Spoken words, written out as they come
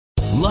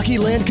Lucky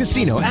Land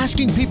Casino,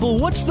 asking people,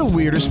 what's the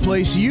weirdest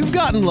place you've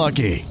gotten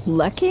lucky?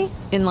 Lucky?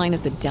 In line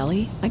at the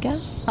deli, I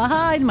guess?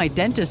 Aha, in my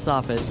dentist's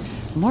office.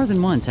 More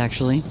than once,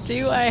 actually.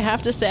 Do I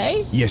have to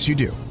say? Yes, you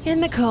do. In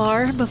the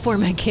car before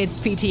my kids'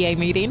 PTA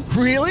meeting.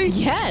 Really?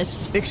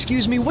 Yes.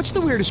 Excuse me, what's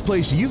the weirdest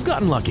place you've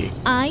gotten lucky?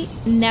 I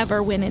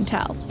never win and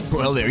tell.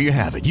 Well, there you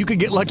have it. You can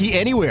get lucky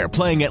anywhere,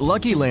 playing at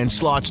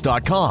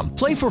LuckyLandSlots.com.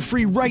 Play for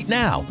free right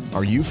now.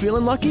 Are you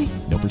feeling lucky?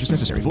 No purchase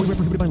necessary. Void where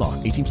prohibited by law.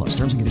 18 plus.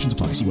 Terms and conditions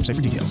apply. See website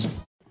for details.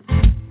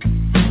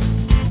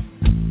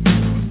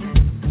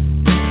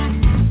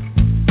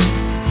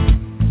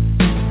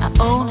 I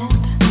own it.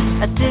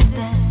 I did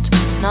that.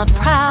 Not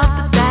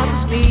proud, but that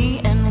was me.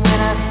 And when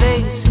I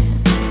face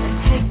it, I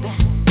take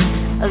back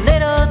a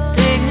little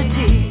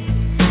dignity.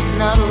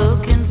 Not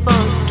looking for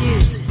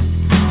excuses.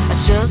 I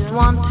just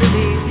want to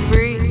be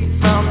free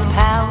from the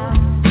power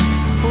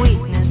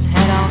weakness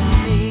had on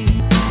me.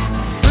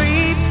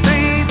 Free,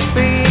 free,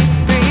 free,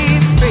 free,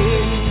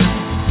 free.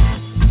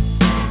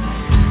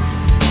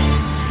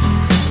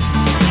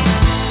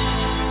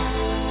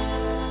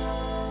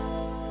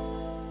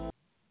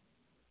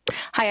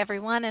 Hi,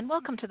 everyone, and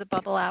welcome to the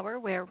Bubble Hour,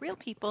 where real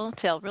people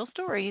tell real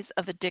stories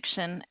of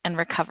addiction and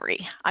recovery.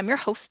 I'm your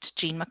host,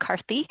 Jean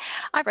McCarthy.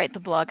 I write the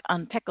blog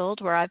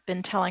Unpickled, where I've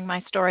been telling my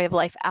story of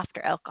life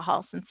after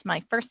alcohol since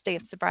my first day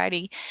of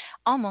sobriety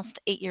almost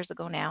 8 years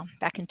ago now,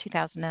 back in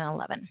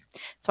 2011.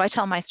 So I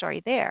tell my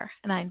story there,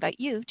 and I invite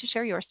you to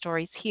share your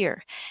stories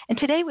here. And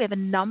today we have a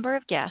number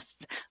of guests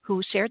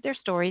who shared their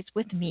stories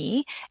with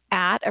me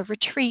at a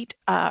retreat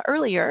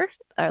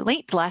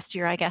late last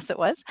year, I guess it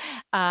was.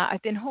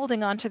 I've been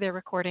holding on to their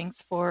recordings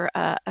for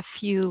a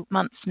few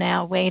months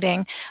now,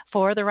 waiting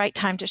for the right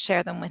time to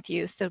share them with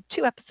you. So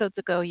 2 episodes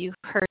ago, you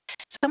heard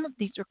some of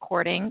these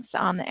recordings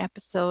on the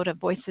episode of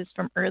Voices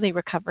from Early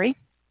Recovery.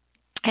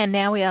 And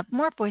now we have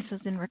more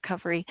voices in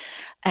recovery,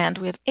 and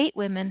we have 8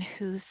 women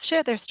who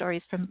share their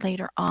stories from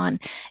later on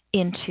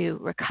into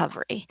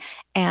recovery.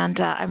 And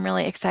I'm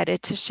really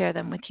excited to share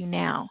them with you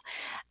now.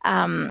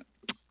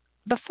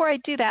 Before I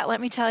do that, let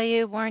me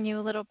warn you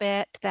a little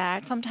bit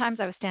that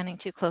sometimes I was standing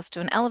too close to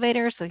an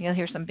elevator, so you'll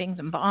hear some bings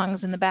and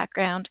bongs in the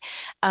background.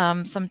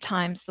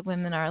 Sometimes the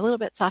women are a little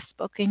bit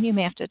soft-spoken. You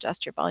may have to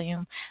adjust your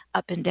volume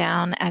up and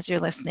down as you're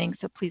listening,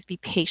 so please be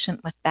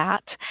patient with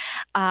that.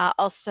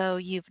 Also,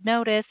 you've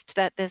noticed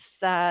that this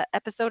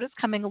episode is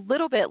coming a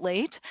little bit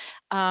late.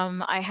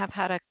 I have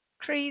had a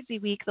crazy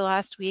week the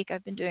last week.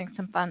 I've been doing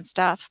some fun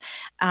stuff.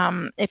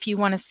 If you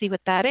want to see what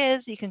that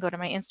is, you can go to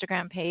my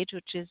Instagram page,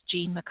 which is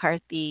Jean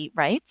McCarthy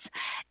Writes,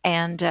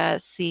 and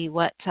see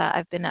what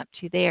I've been up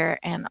to there.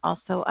 And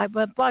also, I've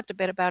blogged a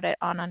bit about it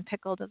on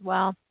Unpickled as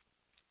well,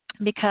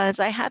 because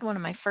I had one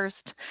of my first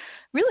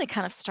really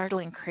kind of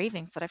startling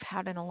cravings that I've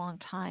had in a long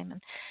time.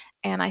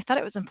 And I thought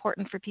it was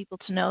important for people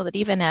to know that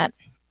even at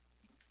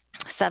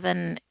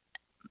 7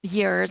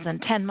 years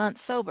and 10 months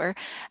sober,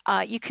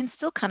 you can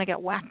still kind of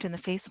get whacked in the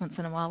face once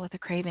in a while with a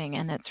craving,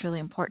 and it's really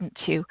important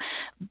to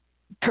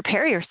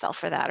prepare yourself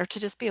for that, or to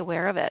just be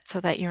aware of it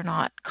so that you're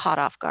not caught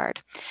off guard.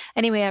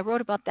 Anyway, I wrote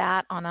about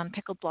that on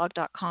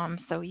unpickledblog.com,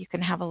 so you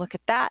can have a look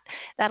at that.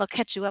 That'll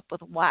catch you up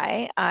with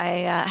why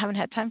I haven't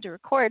had time to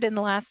record in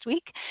the last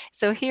week.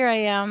 So here I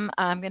am.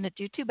 I'm going to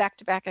do 2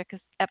 back-to-back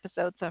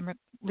episodes. I'm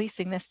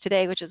releasing this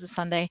today, which is a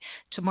Sunday.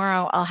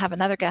 Tomorrow I'll have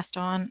another guest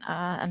on.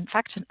 In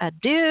fact, a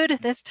dude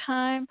this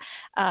time.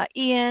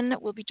 Ian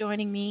will be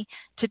joining me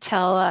to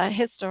tell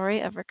his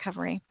story of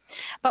recovery.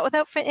 But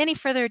without any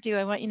further ado,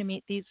 I want you to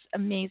meet these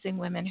amazing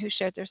women who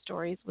shared their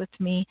stories with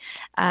me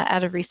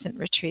at a recent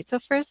retreat. So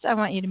first, I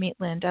want you to meet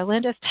Linda.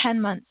 Linda's 10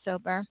 months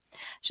sober.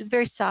 She's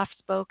very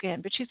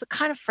soft-spoken, but she's the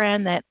kind of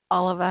friend that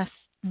all of us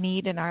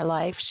need in our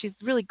life. She's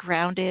really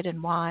grounded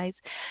and wise.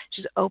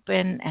 She's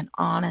open and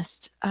honest.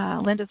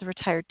 Linda's a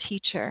retired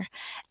teacher,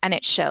 and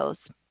it shows.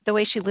 The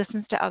way she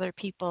listens to other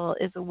people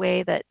is a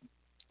way that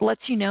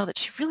lets you know that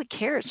she really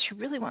cares. She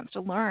really wants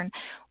to learn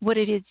what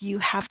it is you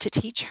have to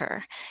teach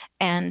her.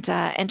 And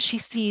she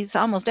sees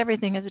almost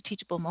everything as a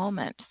teachable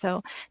moment.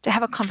 So to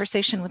have a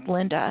conversation with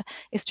Linda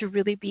is to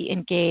really be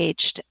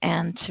engaged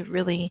and to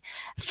really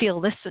feel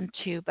listened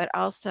to, but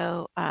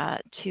also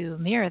to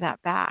mirror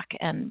that back.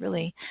 And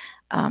really,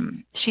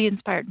 she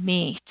inspired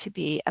me to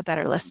be a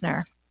better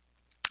listener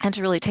and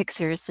to really take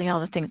seriously all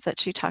the things that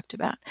she talked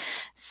about.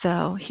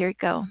 So here you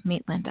go.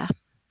 Meet Linda.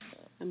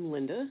 I'm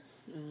Linda.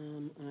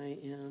 I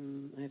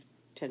have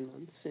 10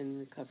 months in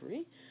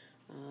recovery,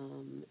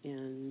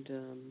 and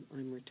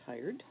I'm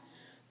retired,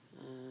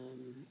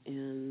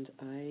 and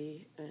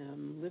I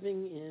am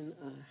living in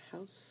a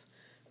house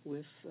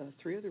with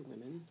 3 other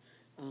women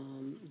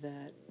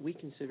that we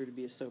consider to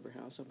be a sober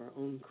house of our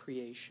own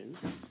creation,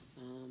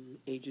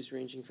 ages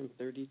ranging from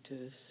 30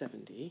 to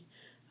 70,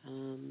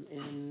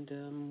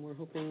 and we're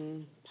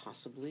hoping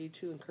possibly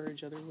to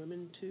encourage other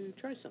women to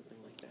try something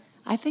like that.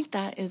 I think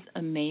that is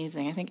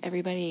amazing. I think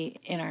everybody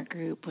in our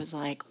group was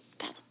like,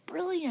 that's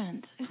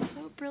brilliant. It's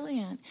so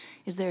brilliant.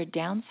 Is there a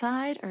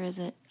downside, or is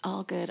it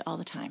all good all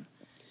the time?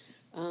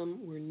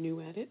 We're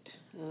new at it.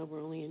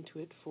 We're only into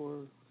it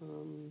for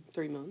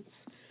 3 months.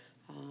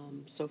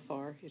 So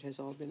far, it has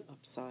all been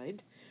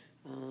upside,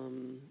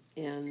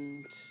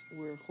 and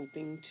we're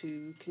hoping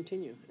to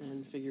continue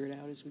and figure it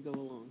out as we go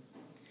along.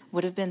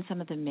 What have been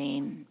some of the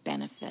main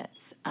benefits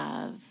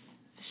of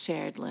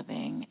shared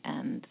living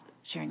and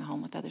sharing a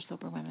home with other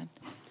sober women?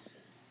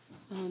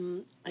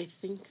 I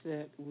think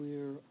that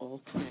we're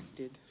all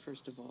connected,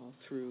 first of all,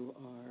 through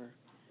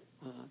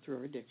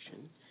our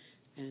addiction.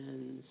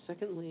 And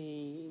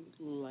secondly,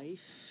 life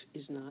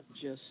is not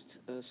just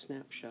a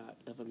snapshot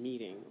of a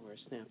meeting or a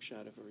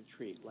snapshot of a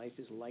retreat. Life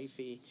is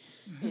lifey.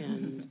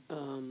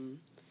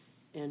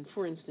 And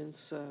for instance,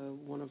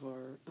 one of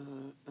our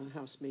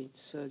housemates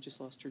just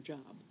lost her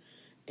job.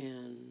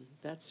 And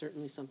that's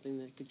certainly something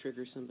that could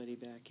trigger somebody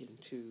back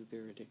into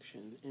their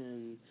addiction.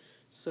 And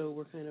so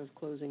we're kind of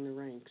closing the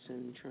ranks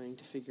and trying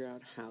to figure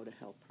out how to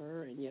help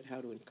her and yet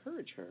how to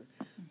encourage her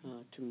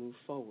to move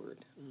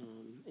forward.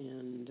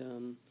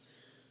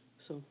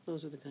 So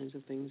those are the kinds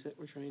of things that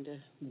we're trying to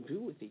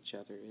do with each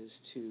other, is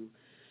to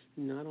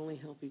not only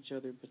help each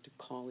other, but to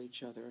call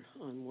each other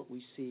on what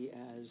we see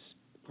as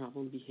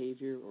problem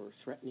behavior or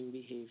threatening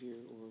behavior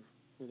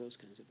or those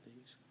kinds of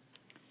things.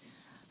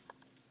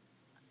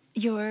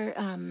 Your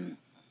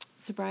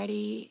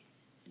sobriety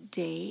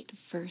date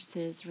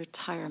versus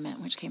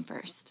retirement, which came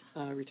first?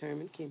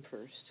 Retirement came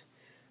first.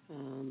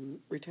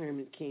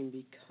 Retirement came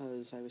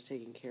because I was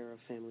taking care of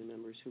family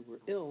members who were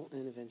ill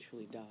and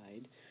eventually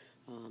died,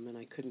 and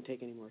I couldn't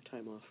take any more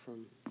time off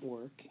from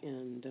work,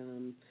 and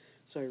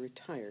so I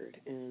retired.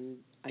 And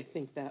I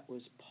think that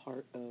was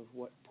part of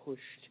what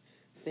pushed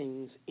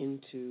things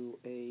into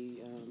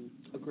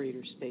a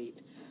greater state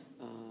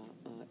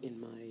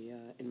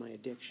in my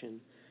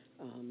addiction.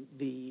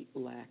 The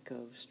lack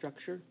of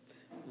structure,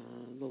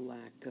 the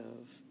lack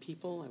of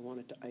people. I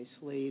wanted to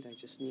isolate. I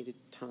just needed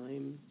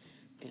time.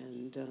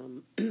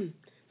 And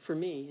for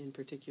me, in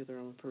particular,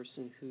 I'm a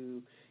person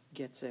who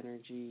gets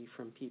energy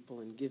from people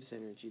and gives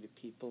energy to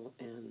people.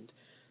 And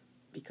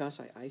because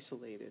I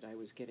isolated, I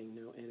was getting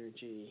no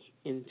energy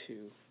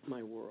into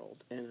my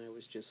world. And I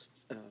was just,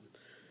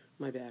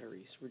 my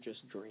batteries were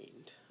just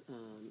drained.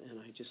 And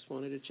I just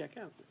wanted to check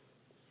out.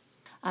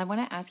 I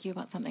want to ask you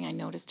about something I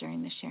noticed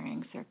during the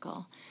sharing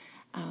circle.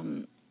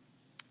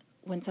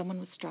 When someone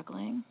was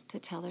struggling to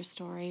tell their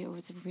story or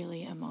was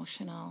really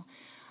emotional,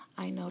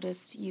 I noticed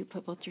you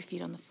put both your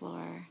feet on the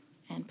floor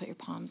and put your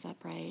palms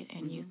upright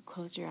and you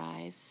closed your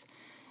eyes.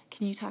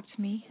 Can you talk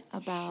to me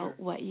about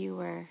what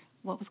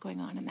was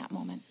going on in that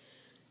moment?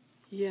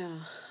 Yeah,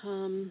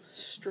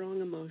 strong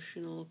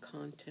emotional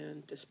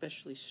content,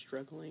 especially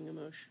struggling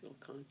emotional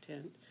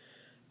content.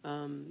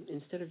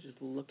 Instead of just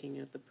looking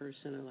at the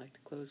person, I like to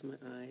close my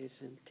eyes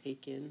and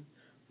take in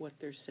what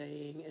they're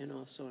saying, and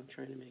also I'm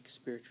trying to make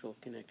spiritual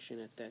connection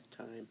at that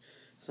time,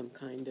 some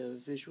kind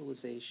of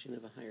visualization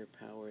of a higher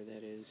power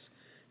that is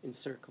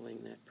encircling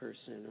that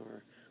person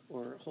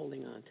or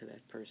holding on to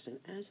that person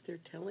as they're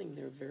telling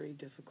their very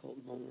difficult,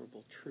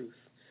 vulnerable truth.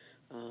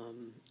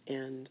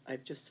 And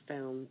I've just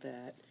found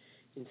that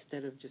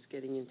instead of just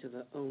getting into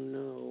the, oh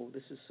no,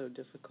 this is so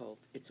difficult,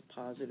 it's a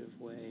positive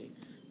way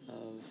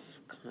of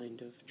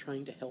kind of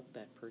trying to help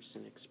that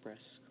person express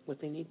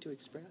what they need to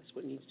express,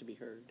 what needs to be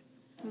heard.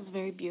 It was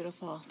very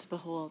beautiful to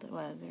behold. It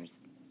was.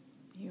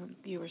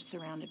 You were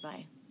surrounded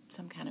by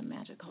some kind of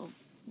magical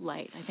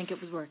light. I think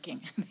it was working.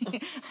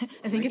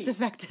 I think it's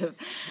effective.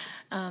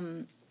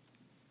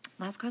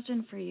 Last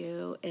question for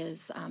you is,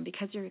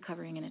 because you're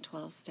recovering in a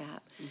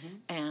 12-step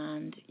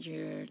and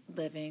you're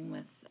living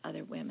with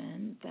other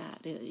women, that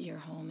your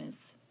home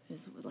is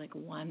like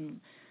one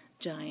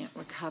giant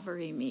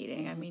recovery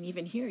meeting. I mean,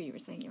 even here you were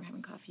saying you were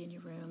having coffee in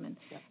your room and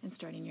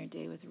starting your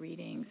day with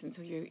readings, and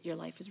so your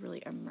life is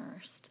really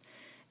immersed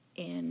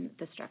in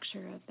the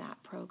structure of that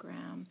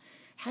program.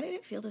 How did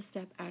it feel to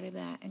step out of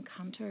that and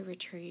come to a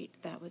retreat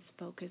that was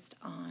focused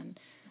on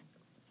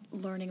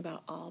learning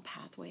about all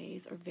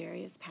pathways or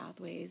various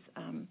pathways,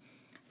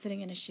 sitting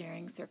in a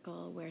sharing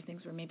circle where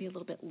things were maybe a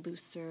little bit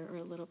looser or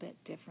a little bit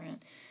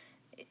different?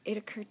 It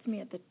occurred to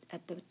me at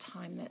the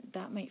time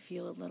that might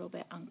feel a little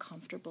bit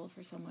uncomfortable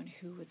for someone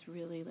who was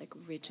really like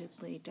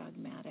rigidly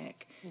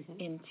dogmatic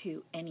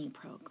into any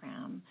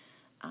program.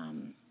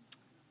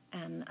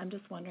 And I'm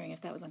just wondering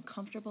if that was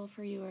uncomfortable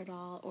for you at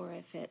all, or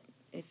if there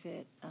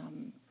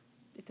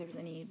was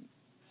any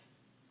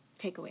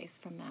takeaways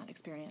from that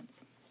experience.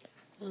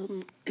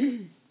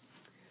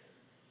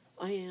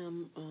 I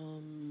am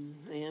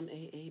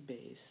AA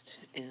based,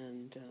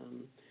 and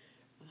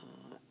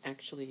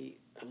actually,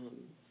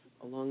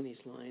 along these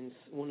lines,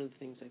 one of the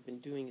things I've been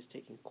doing is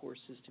taking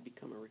courses to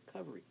become a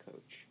recovery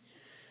coach.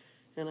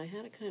 And I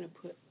had to kind of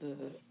put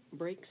the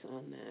brakes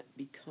on that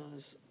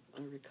because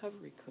a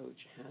recovery coach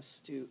has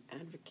to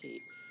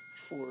advocate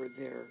for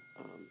their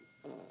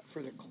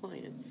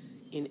client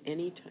in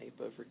any type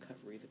of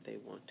recovery that they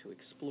want to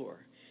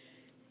explore.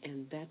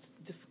 And that's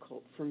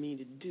difficult for me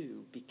to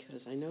do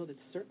because I know that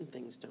certain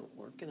things don't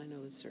work, and I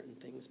know that certain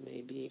things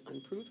may be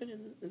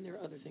unproven, and there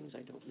are other things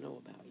I don't know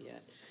about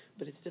yet.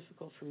 But it's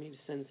difficult for me to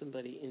send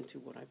somebody into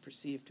what I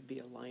perceive to be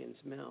a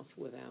lion's mouth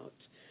without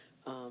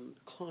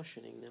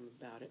cautioning them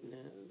about it. And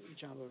the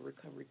job of a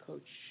recovery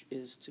coach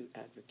is to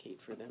advocate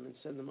for them and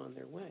send them on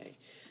their way.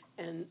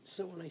 And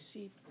so when I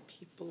see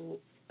people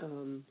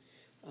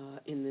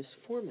in this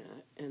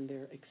format and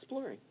they're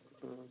exploring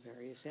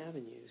various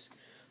avenues,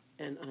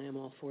 and I am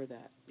all for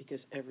that because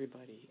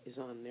everybody is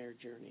on their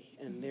journey,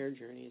 and their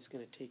journey is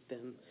going to take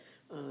them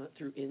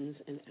through ins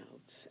and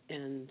outs.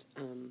 And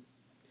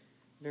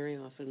very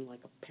often, like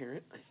a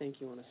parent, I think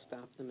you want to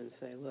stop them and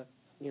say, look,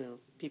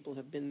 people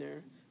have been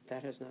there.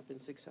 That has not been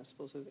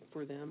successful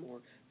for them, or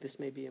this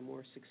may be a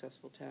more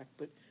successful tack,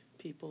 but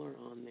people are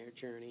on their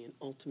journey. And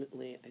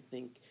ultimately, I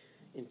think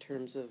in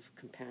terms of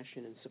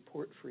compassion and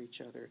support for each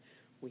other,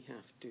 we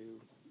have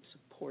to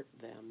support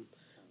them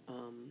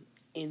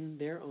in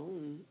their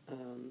own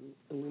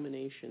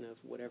illumination of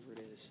whatever it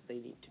is they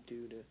need to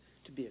do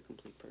to be a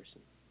complete person.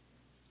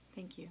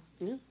 Thank you.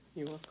 Yeah,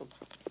 you're welcome.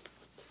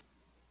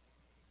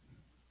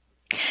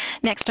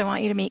 Next, I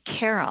want you to meet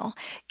Carol.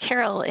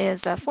 Carol is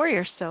 4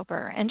 years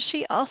sober, and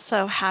she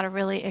also had a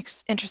really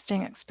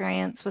interesting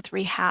experience with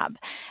rehab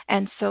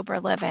and sober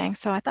living.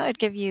 So I thought I'd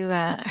give you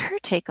her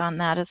take on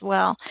that as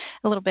well,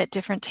 a little bit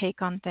different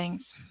take on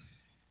things.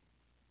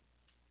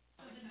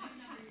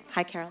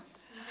 Hi, Carol.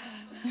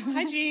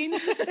 Hi, Jean.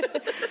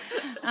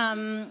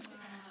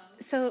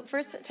 So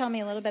first, tell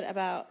me a little bit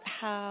about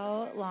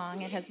how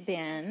long it has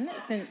been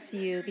since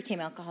you became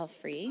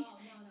alcohol-free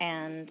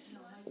and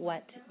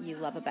what you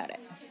love about it.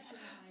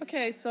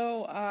 Okay,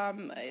 so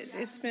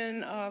it's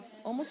been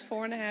almost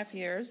 4.5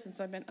 years since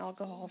I've been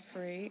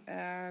alcohol-free,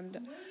 and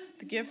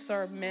the gifts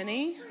are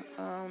many.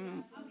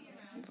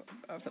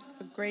 A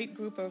great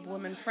group of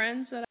women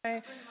friends that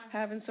I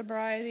have in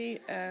sobriety,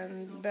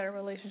 and better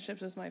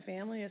relationships with my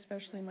family,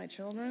 especially my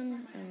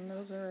children, and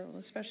those are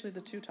especially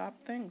the two top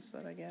things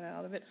that I get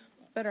out of it.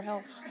 Better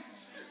health,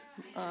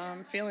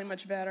 feeling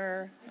much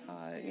better,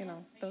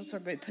 those are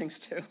big things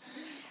too.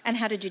 And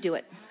how did you do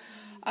it?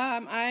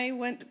 I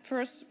went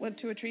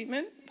to a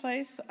treatment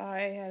place.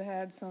 I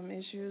had some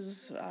issues.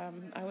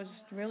 I was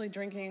really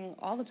drinking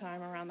all the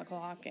time around the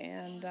clock,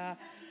 and I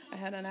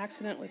had an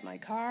accident with my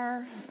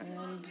car,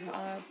 and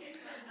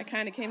I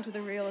kind of came to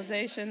the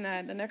realization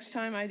that the next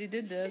time I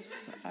did this,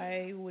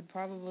 I would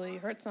probably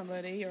hurt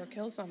somebody or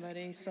kill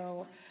somebody,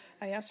 so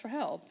I asked for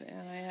help,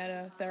 and I had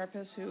a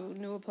therapist who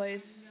knew a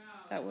place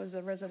that was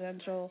a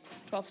residential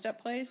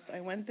 12-step place.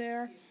 I went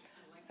there,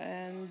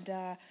 and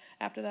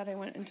after that I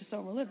went into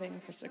sober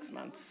living for 6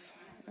 months.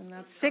 And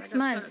that's 6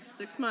 months.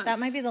 6 months. That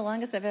might be the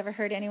longest I've ever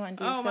heard anyone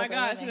do. Oh my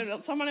gosh!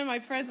 Living. Someone of my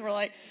friends were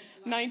like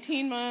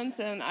 19 months,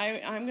 and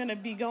I'm going to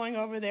be going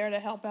over there to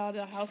help out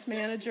a house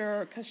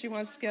manager because she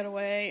wants to get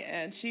away.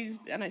 And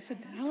I said,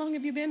 how long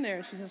have you been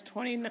there? She says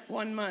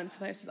 21 months.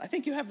 And I said, I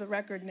think you have the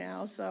record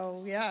now.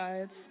 So yeah,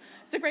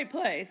 it's a great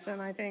place,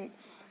 and I think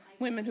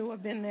women who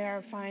have been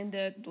there find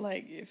it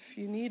like if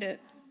you need it,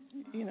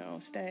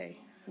 stay,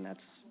 and that's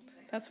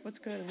what's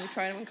good, and we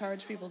try to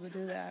encourage people to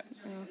do that.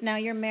 Now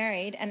you're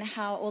married, and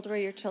how old were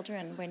your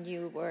children when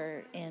you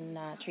were in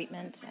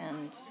treatment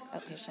and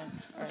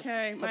outpatient?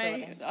 Okay,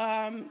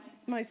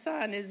 my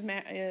son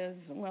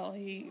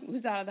he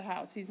was out of the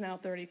house. He's now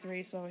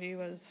 33, so he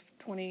was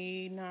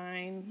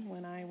 29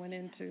 when I went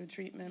into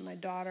treatment. My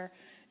daughter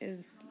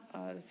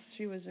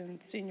she was in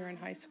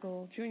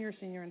junior,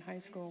 senior in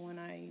high school when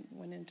I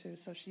went into,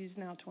 so she's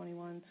now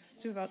 21.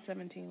 She was about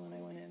 17 when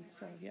I went in,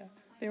 so yeah.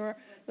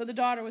 So the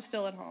daughter was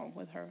still at home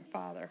with her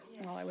father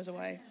while I was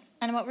away.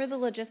 And what were the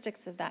logistics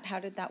of that? How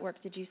did that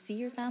work? Did you see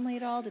your family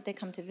at all? Did they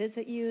come to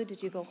visit you? Did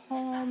you go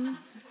home?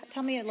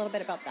 Tell me a little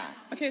bit about that.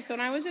 Okay, so when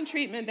I was in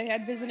treatment, they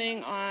had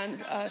visiting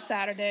on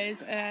Saturdays,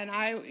 and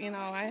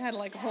I had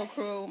like a whole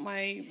crew.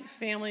 My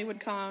family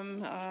would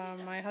come,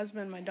 my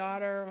husband, my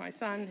daughter, my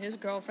son, his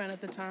girlfriend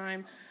at the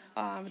time,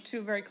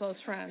 two very close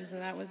friends,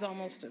 and that was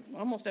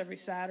almost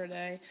every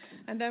Saturday.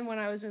 And then when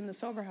I was in the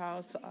sober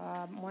house,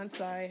 once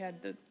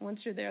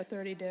you're there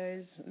 30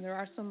 days, and there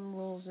are some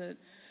rules that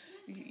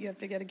you have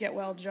to get a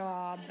get-well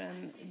job,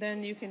 and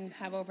then you can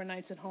have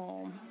overnights at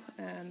home.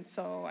 And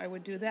so I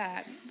would do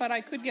that. But I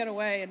could get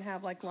away and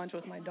have, like, lunch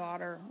with my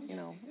daughter,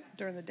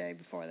 during the day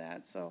before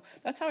that. So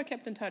that's how I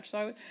kept in touch.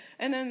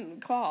 And then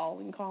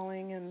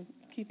calling and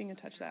keeping in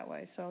touch that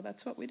way. So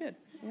that's what we did,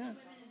 yeah.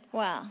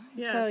 Wow.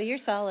 Yeah. So you're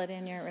solid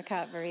in your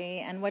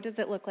recovery. And what does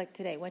it look like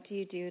today? What do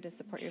you do to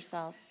support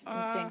yourself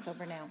in staying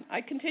sober now?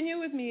 I continue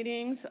with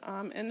meetings,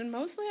 and then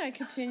mostly I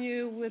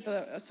continue with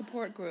a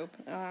support group.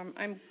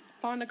 I'm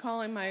fond of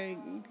calling my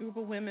group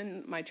of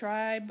women my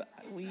tribe.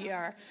 We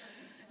are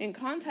in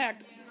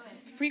contact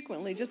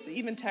frequently, just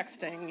even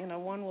texting.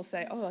 One will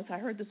say, oh, I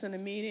heard this in a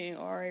meeting,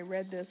 or I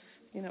read this,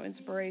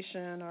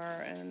 inspiration,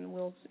 and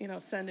we'll,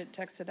 send it,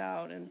 text it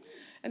out. And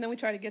then we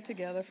try to get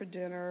together for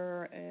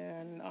dinner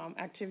and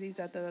activities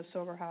at the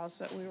sober house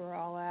that we were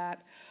all at.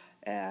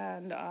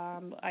 And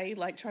I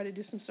try to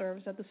do some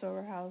service at the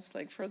sober house,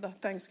 like for the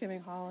Thanksgiving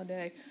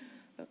holiday.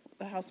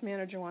 The house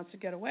manager wants to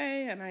get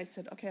away, and I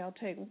said, okay, I'll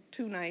take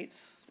 2 nights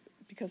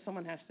because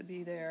someone has to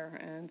be there,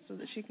 and so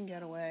that she can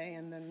get away.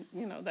 And then,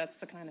 that's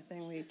the kind of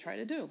thing we try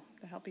to do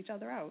to help each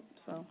other out.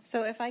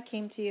 So if I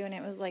came to you and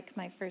it was like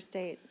my first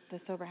date, the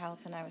sober house,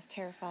 and I was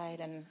terrified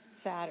and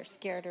sad or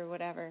scared or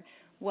whatever,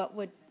 what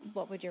would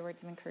your words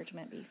of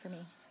encouragement be for me?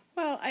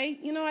 Well, I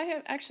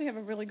actually have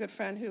a really good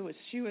friend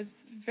she was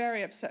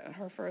very upset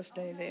her first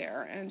day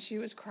there, and she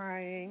was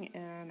crying,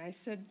 and I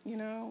said,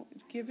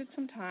 give it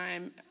some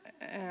time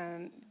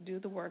and do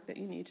the work that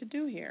you need to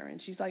do here. And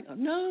she's like,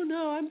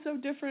 no, I'm so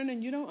different,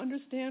 and you don't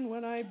understand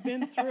what I've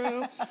been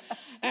through,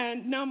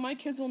 and now my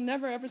kids will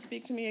never ever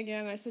speak to me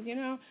again. And I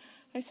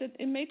said,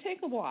 it may take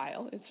a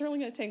while. It's certainly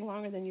going to take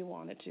longer than you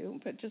want it to,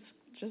 but just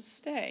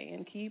stay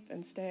and keep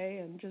and stay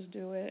and just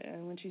do it.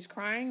 And when she's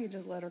crying, you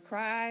just let her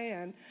cry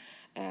and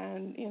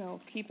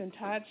keep in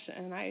touch.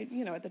 And I,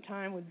 at the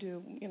time would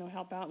do,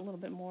 help out a little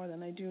bit more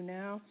than I do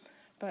now.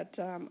 But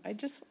I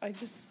just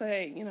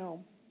say,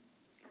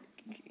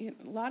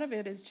 a lot of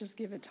it is just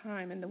give it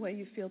time. And the way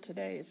you feel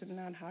today is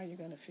not how you're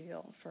going to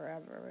feel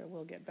forever. It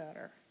will get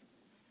better.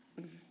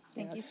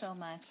 Thank you so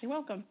much. You're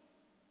welcome.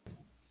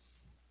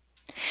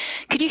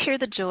 Could you hear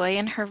the joy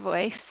in her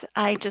voice?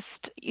 I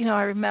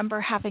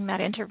remember having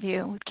that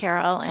interview with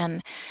Carol,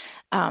 and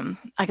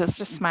I was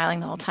just smiling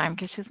the whole time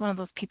because she's one of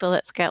those people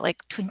that's got like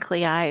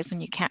twinkly eyes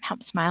and you can't help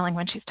smiling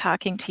when she's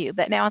talking to you.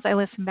 But now as I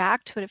listen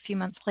back to it a few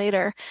months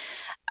later,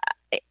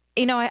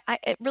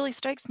 it really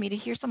strikes me to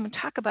hear someone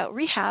talk about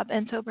rehab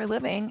and sober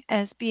living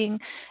as being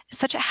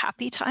such a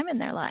happy time in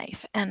their life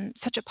and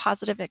such a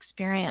positive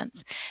experience.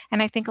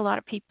 And I think a lot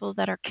of people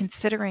that are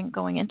considering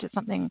going into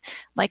something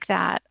like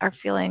that are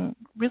feeling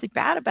really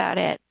bad about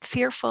it,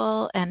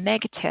 fearful and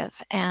negative.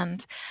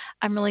 And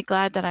I'm really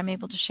glad that I'm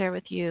able to share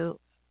with you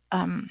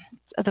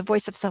the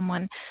voice of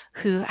someone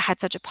who had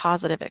such a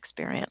positive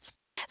experience.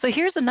 So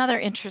here's another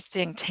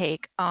interesting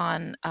take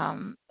on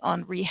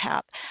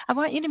rehab. I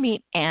want you to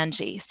meet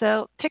Angie.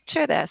 So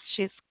picture this.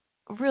 She's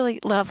a really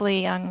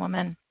lovely young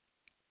woman,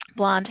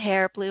 blonde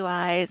hair, blue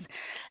eyes,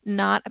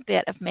 not a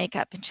bit of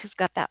makeup, and she's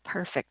got that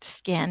perfect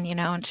skin,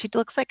 and she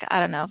looks like, I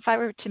don't know, if I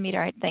were to meet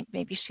her, I'd think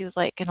maybe she was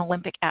like an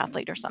Olympic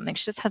athlete or something.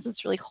 She just has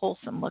this really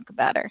wholesome look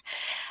about her.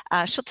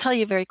 She'll tell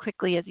you very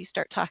quickly as you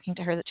start talking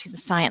to her that she's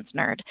a science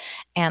nerd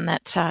and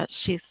that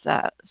she's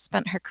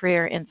spent her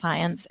career in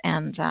science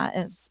and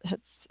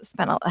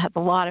has a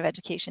lot of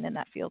education in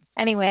that field.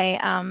 Anyway,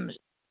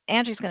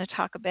 Angie's going to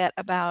talk a bit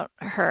about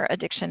her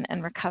addiction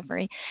and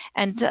recovery.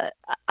 And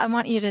I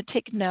want you to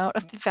take note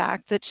of the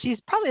fact that she's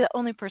probably the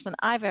only person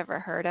I've ever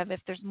heard of.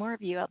 If there's more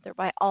of you out there,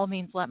 by all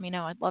means, let me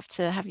know. I'd love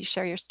to have you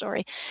share your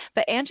story.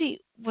 But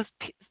Angie was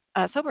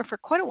sober for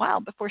quite a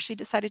while before she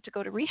decided to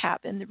go to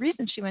rehab. And the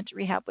reason she went to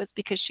rehab was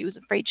because she was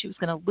afraid she was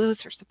going to lose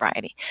her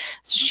sobriety.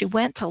 So she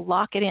went to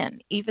lock it in,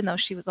 even though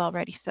she was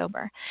already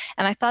sober.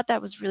 And I thought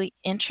that was really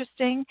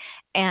interesting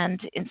and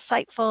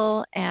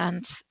insightful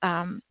and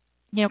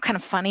kind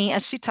of funny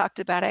as she talked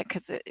about it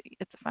because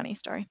it's a funny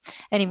story.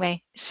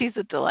 Anyway, she's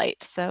a delight.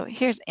 So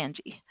here's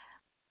Angie.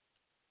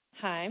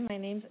 Hi, my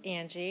name's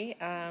Angie.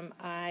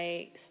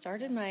 I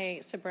started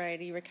my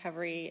sobriety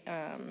recovery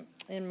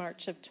in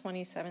March of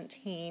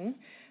 2017.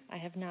 I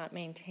have not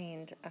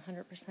maintained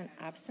 100%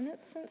 abstinence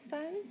since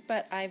then,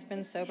 but I've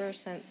been sober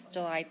since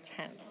July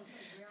 10th,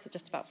 so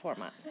just about 4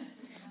 months.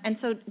 And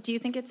so do you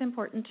think it's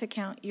important to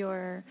count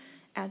your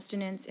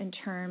abstinence in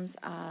terms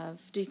of,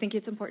 do you think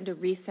it's important to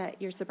reset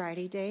your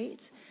sobriety date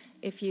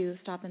if you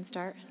stop and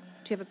start?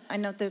 Do you have I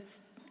know that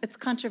it's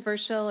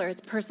controversial or it's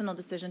a personal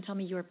decision. Tell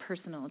me your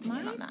personal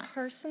opinion on that. My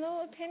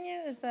personal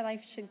opinion is that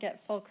I should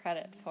get full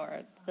credit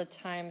for the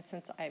time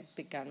since I've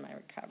begun my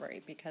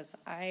recovery because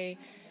I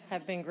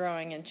have been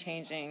growing and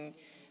changing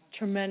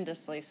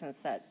tremendously since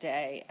that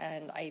day,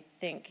 and I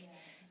think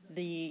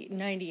the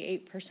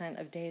 98%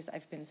 of days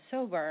I've been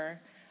sober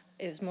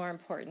is more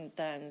important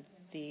than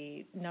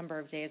the number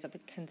of days of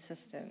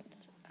consistent,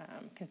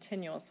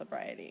 continual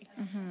sobriety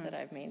that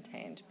I've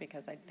maintained,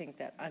 because I think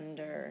that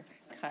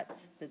undercuts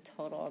the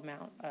total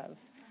amount of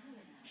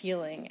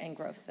healing and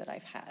growth that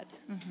I've had.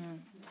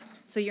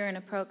 So you're in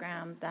a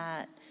program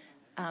that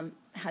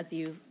has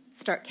you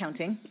start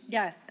counting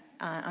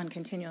on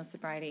continual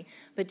sobriety,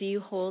 but do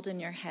you hold in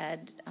your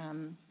head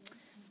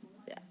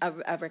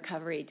a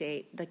recovery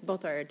date, like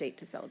both are a date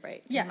to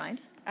celebrate in your mind?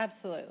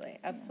 Absolutely.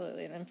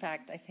 And in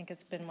fact, I think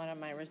it's been one of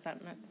my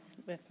resentments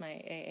with my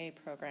AA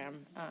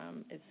program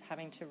is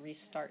having to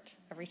restart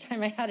every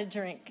time I had a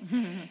drink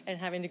and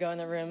having to go in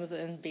the rooms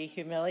and be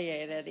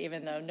humiliated,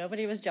 even though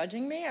nobody was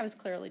judging me. I was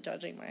clearly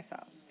judging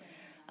myself.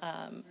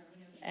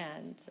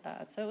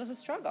 So it was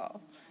a struggle.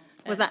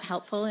 Was that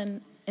helpful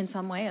in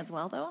some way as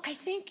well, though? I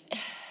think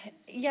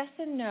yes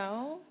and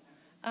no.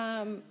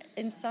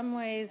 In some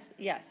ways,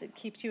 yes, it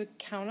keeps you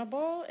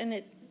accountable, and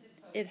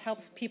it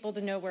helps people to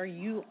know where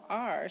you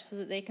are so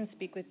that they can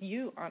speak with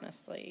you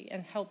honestly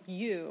and help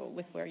you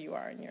with where you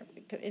are. And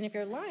if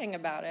you're lying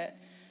about it,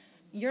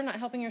 you're not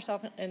helping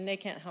yourself, and they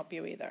can't help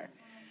you either.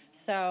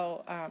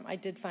 So I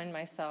did find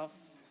myself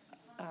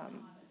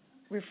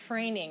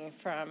refraining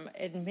from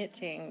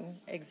admitting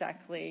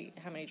exactly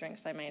how many drinks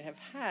I might have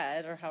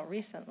had or how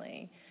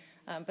recently,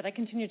 But I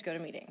continued to go to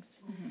meetings.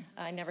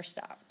 I never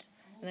stopped.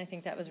 And I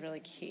think that was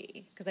really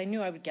key because I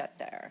knew I would get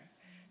there.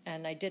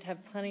 And I did have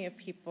plenty of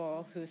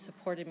people who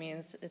supported me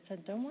and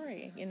said, don't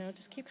worry,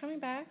 just keep coming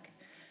back.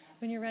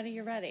 When you're ready,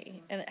 you're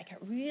ready. And I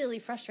got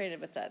really frustrated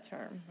with that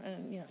term.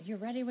 And, you're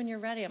ready when you're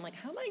ready. I'm like,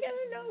 how am I going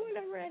to know when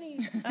I'm ready?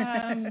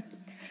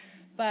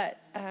 But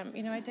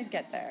I did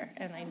get there.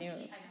 And I knew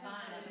it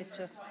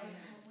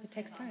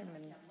takes time.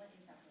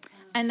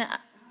 And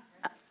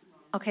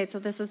okay, so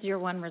this is your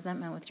one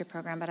resentment with your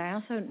program, but I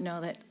also know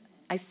that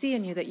I see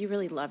in you that you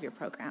really love your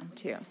program,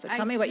 too. So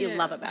tell me what you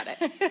love about it.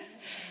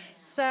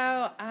 So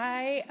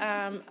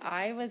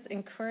I was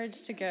encouraged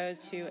to go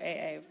to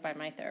AA by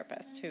my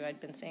therapist, who I'd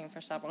been seeing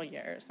for several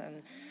years,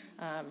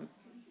 and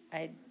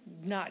I'd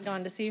not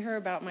gone to see her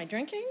about my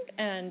drinking,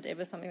 and it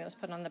was something that was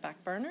put on the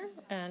back burner.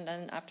 And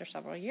then after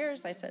several years,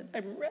 I said,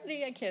 I'm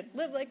ready. I can't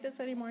live like this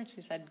anymore. And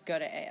she said, go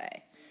to AA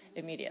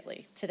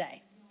immediately,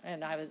 today.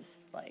 And I was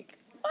like,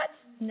 what?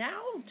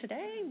 Now?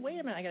 Today? Wait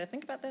a minute. I got to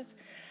think about this.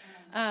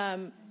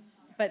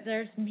 But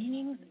there's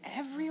meetings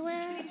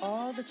everywhere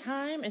all the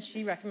time, and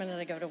she recommended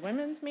I go to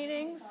women's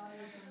meetings,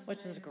 which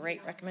is a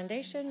great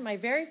recommendation. My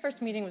very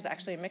first meeting was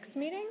actually a mixed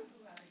meeting.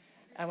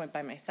 I went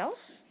by myself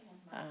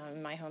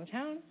in my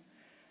hometown,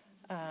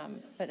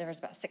 but there was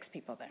about 6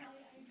 people there,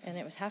 and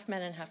it was half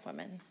men and half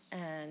women.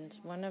 And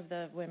one of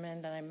the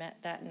women that I met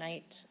that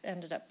night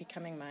ended up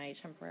becoming my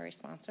temporary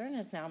sponsor and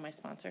is now my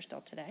sponsor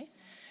still today.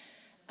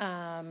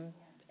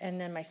 And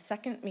then my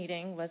second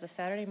meeting was a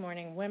Saturday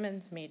morning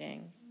women's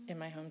meeting in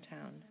my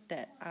hometown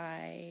that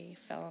I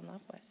fell in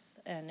love with,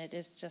 and it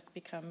has just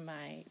become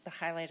the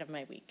highlight of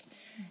my week.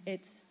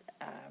 It's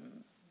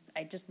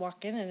I just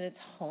walk in and it's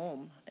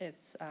home. It's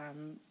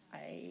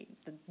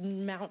the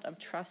amount of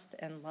trust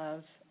and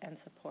love and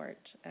support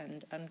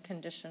and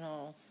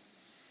unconditional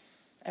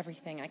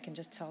everything. I can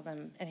just tell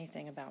them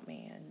anything about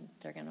me and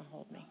they're going to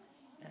hold me,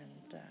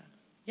 and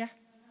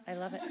I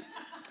love it.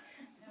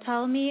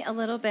 Tell me a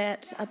little bit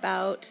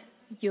about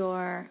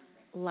your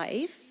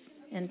life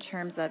in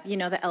terms of,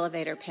 the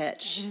elevator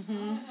pitch,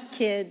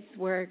 kids,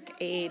 work,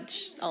 age,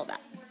 all that.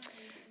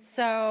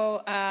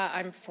 So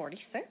I'm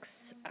 46.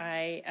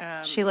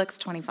 She looks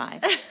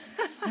 25.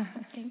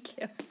 Thank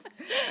you.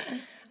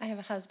 I have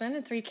a husband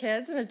and 3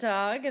 kids and a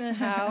dog and a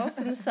house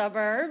in the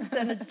suburbs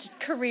and a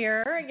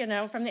career.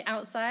 From the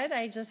outside,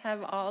 I just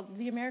have all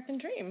the American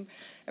dream.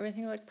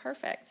 Everything looked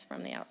perfect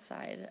from the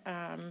outside.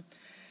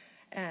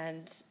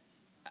 And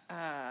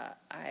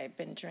I've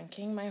been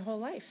drinking my whole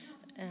life.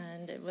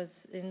 And it was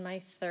in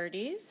my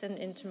 30s and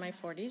into my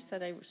 40s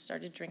that I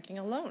started drinking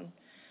alone,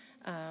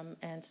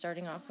 and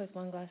starting off with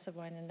 1 glass of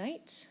wine a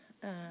night,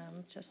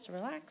 just to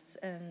relax.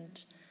 And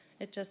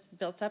it just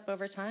built up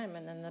over time.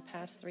 And then the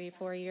past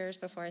 3-4 years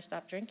before I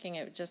stopped drinking,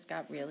 it just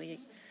got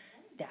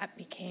that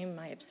became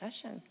my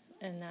obsession.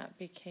 And that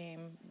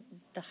became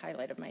the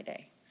highlight of my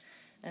day.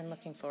 And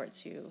looking forward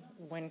to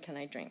when can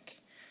I drink.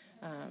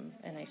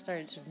 And I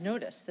started to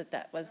notice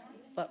that was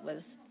what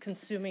was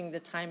consuming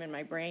the time in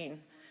my brain.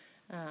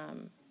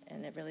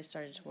 And it really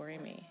started to worry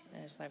me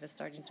as I was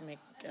starting to make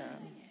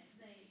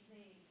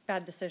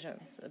bad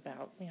decisions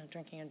about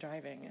drinking and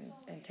driving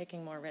and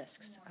taking more risks.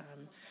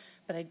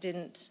 But I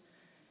didn't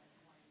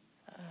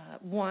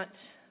want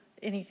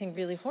anything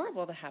really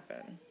horrible to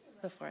happen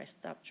before I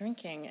stopped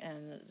drinking.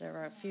 And there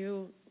were a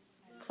few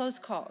close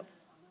calls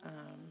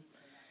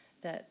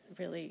that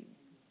really,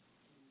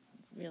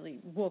 really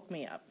woke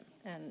me up.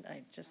 And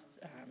I just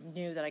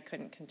knew that I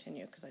couldn't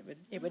continue because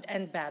it would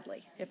end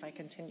badly if I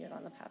continued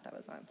on the path I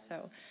was on.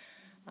 So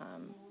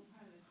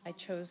I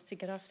chose to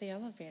get off the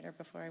elevator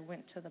before I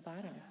went to the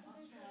bottom.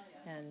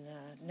 And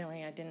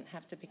knowing I didn't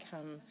have to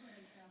become,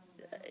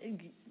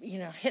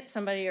 hit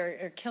somebody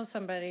or kill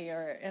somebody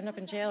or end up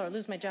in jail or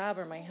lose my job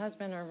or my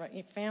husband or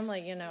my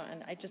family, and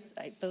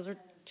those are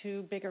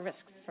too bigger risks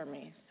for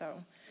me. So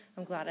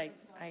I'm glad I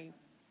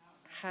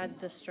had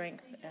the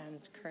strength and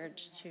courage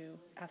to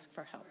ask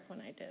for help when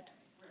I did.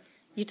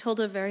 You told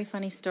a very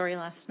funny story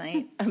last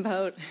night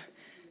about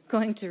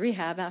going to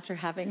rehab after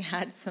having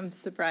had some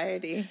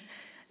sobriety.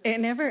 It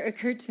never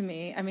occurred to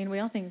me. I mean, we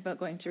all think about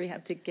going to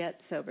rehab to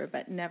get sober,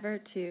 but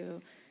never to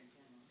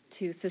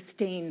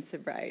sustain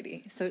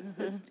sobriety. So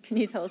can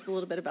you tell us a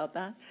little bit about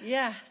that?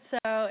 Yeah.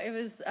 So it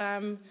was,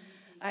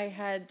 I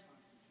had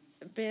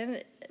been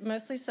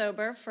mostly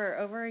sober for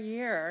over a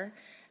year,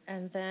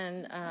 and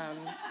then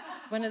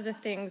one of the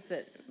things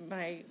that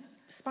my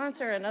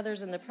sponsor and others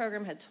in the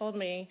program had told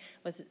me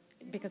was,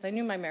 because I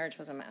knew my marriage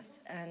was a mess,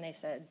 and they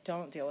said,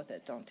 don't deal with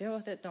it, don't deal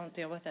with it, don't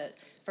deal with it.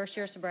 First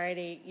year of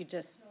sobriety, you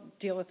just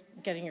deal with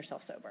getting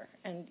yourself sober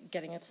and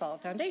getting a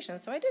solid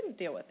foundation. So I didn't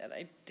deal with it.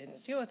 I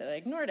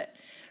ignored it.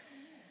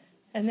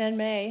 And then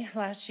May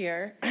last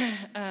year,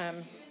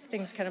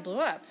 things kind of blew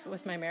up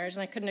with my marriage,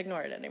 and I couldn't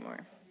ignore it anymore.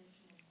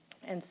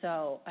 And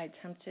so I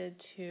attempted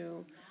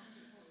to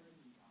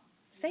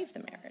save the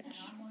marriage.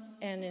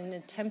 And in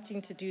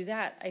attempting to do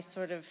that, I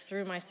sort of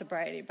threw my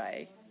sobriety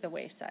by the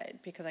wayside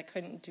because I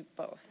couldn't do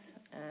both.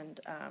 And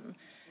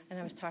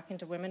I was talking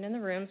to women in the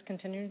rooms,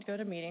 continuing to go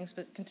to meetings,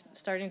 but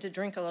starting to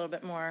drink a little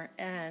bit more.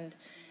 And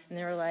And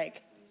they were like,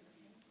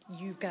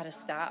 you've got to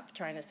stop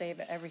trying to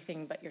save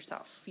everything but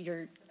yourself.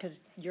 Because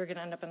you're going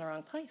to end up in the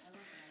wrong place.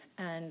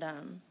 And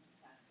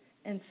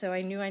so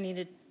I knew I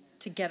needed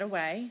to get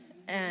away.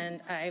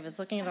 And I was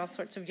looking at all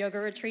sorts of yoga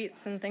retreats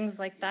and things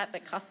like that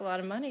cost a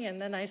lot of money.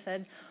 And then I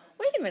said,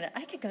 wait a minute,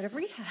 I could go to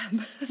rehab.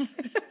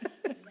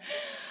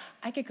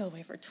 I could go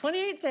away for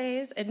 28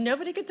 days and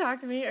nobody could talk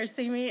to me or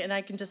see me, and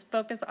I can just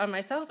focus on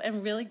myself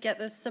and really get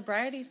this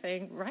sobriety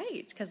thing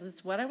right, because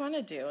it's what I want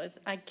to do. Is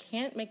I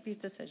can't make these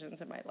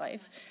decisions in my life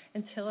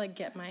until I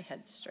get my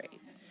head straight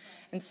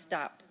and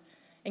stop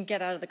and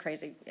get out of the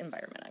crazy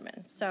environment I'm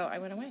in. So I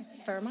went away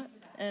for a month,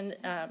 and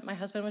my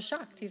husband was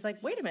shocked. He's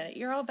like, wait a minute,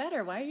 you're all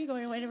better. Why are you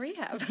going away to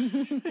rehab?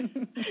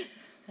 And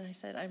I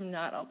said, I'm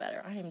not all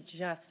better. I am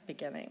just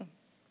beginning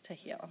to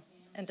heal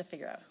and to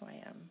figure out who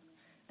I am,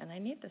 and I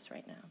need this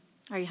right now.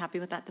 Are you happy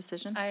with that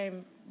decision?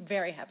 I'm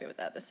very happy with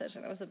that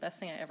decision. It was the best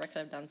thing I ever could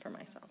have done for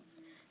myself.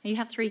 You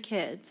have 3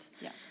 kids.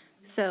 Yeah.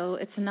 So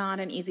it's not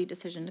an easy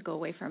decision to go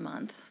away for a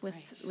month with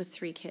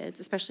 3 kids,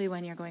 especially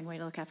when you're going away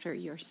to look after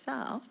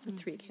yourself with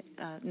 3 kids,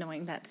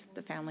 knowing that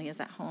the family is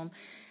at home.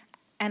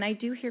 And I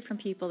do hear from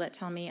people that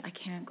tell me, I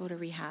can't go to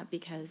rehab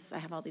because I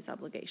have all these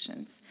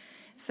obligations.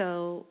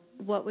 So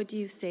what would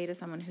you say to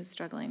someone who's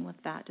struggling with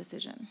that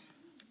decision?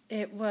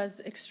 It was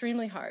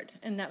extremely hard,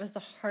 and that was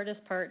the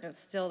hardest part, and it's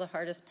still the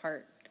hardest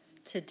part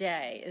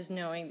today, is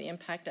knowing the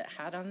impact it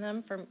had on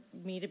them for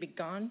me to be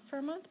gone for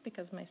a month,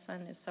 because my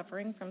son is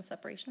suffering from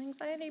separation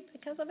anxiety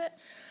because of it.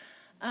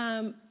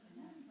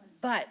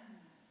 But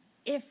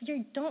if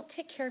you don't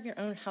take care of your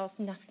own health,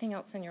 nothing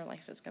else in your life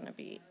is going to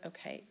be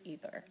okay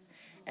either.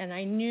 And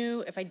I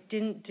knew if I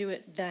didn't do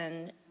it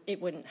then,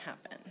 it wouldn't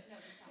happen.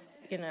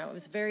 It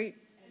was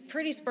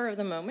pretty spur of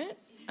the moment.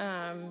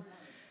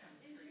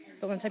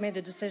 But once I made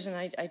the decision,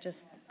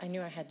 I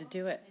knew I had to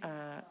do it.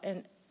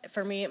 And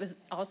for me, it was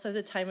also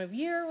the time of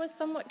year was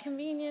somewhat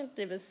convenient.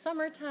 It was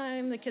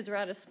summertime. The kids were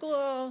out of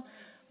school.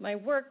 My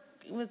work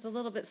was a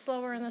little bit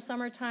slower in the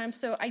summertime.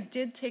 So I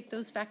did take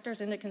those factors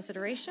into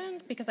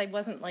consideration, because I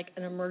wasn't like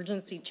an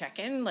emergency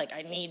check-in, like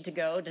I need to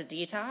go to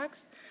detox.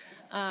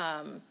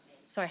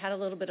 So I had a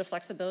little bit of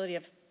flexibility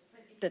of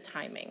the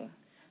timing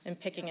and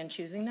picking and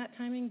choosing that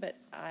timing. But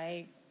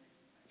I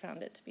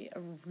found it to be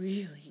a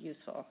really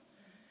useful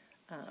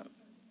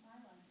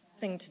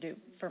thing to do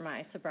for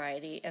my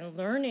sobriety, and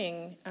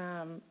learning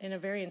in a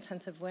very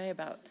intensive way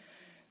about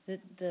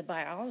the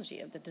biology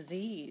of the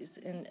disease.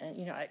 And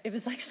it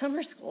was like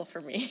summer school for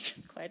me,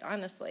 quite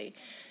honestly.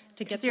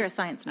 You're a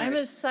science nerd. I'm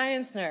a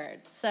science nerd,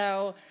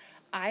 so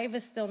I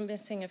was still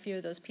missing a few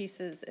of those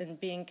pieces in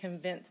being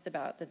convinced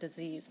about the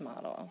disease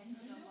model.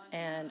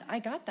 And I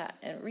got that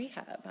at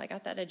rehab. I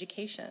got that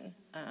education.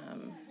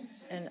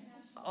 And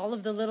all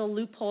of the little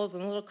loopholes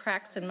and little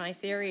cracks in my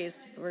theories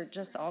were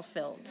just all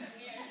filled.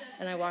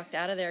 And I walked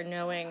out of there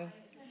knowing,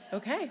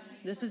 okay,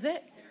 this is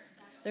it.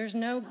 There's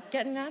no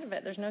getting out of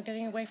it. There's no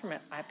getting away from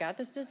it. I've got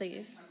this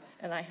disease,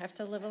 and I have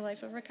to live a life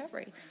of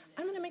recovery.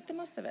 I'm going to make the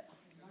most of it.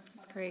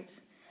 Great.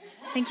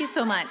 Thank you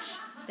so much.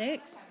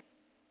 Thanks.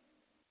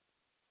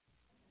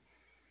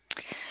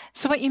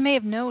 So what you may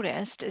have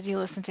noticed as you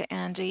listen to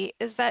Anji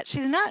is that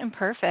she's not in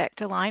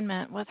perfect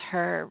alignment with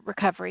her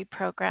recovery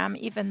program,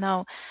 even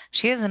though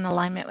she is in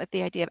alignment with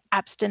the idea of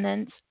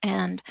abstinence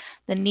and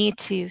the need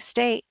to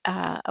stay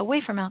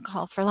away from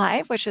alcohol for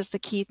life, which is the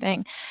key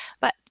thing.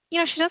 But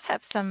she does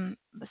have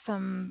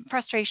some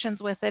frustrations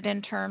with it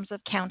in terms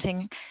of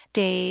counting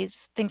days,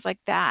 things like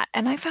that.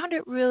 And I found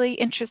it really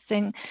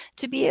interesting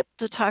to be able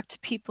to talk to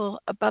people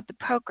about the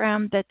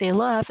program that they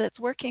love, that's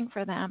working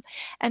for them,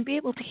 and be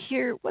able to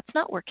hear what's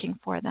not working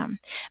for them.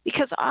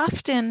 Because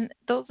often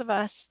those of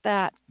us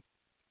that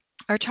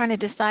are trying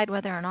to decide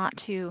whether or not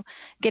to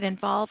get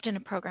involved in a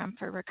program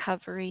for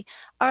recovery,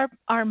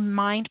 our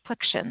mind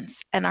questions,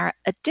 and our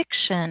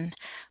addiction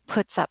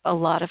puts up a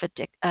lot of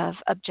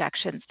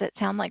objections that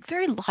sound like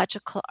very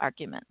logical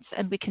arguments,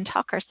 and we can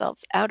talk ourselves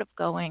out of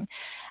going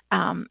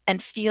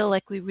and feel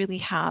like we really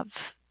have,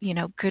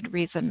 good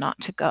reason not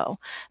to go.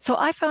 So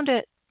I found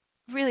it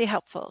really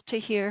helpful to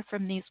hear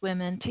from these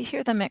women, to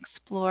hear them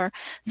explore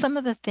some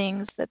of the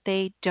things that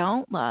they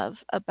don't love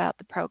about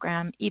the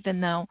program, even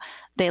though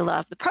they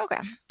love the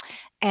program.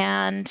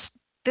 And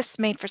this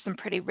made for some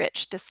pretty rich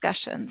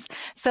discussions.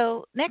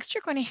 So next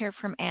you're going to hear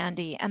from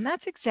Andie, and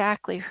that's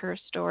exactly her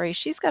story.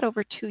 She's got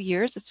over 2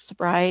 years of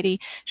sobriety.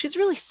 She's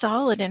really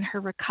solid in her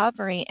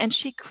recovery, and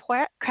she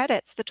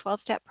credits the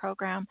 12-step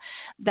program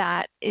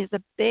that is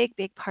a big,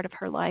 big part of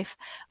her life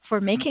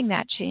for making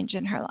that change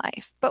in her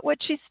life. But what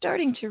she's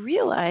starting to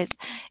realize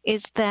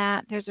is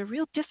that there's a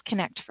real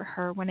disconnect for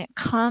her when it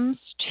comes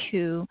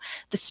to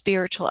the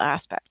spiritual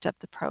aspect of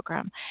the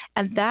program,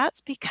 and that's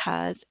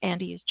because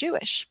Andie is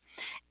Jewish.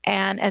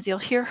 And as you'll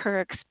hear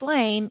her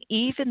explain,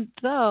 even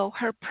though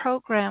her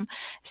program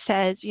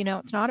says,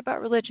 it's not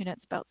about religion,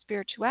 it's about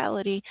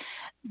spirituality,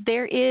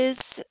 there is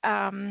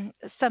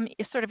some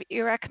sort of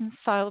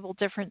irreconcilable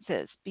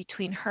differences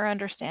between her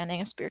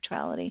understanding of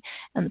spirituality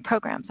and the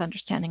program's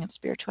understanding of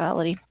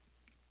spirituality.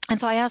 And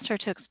so I asked her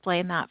to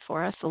explain that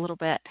for us a little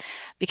bit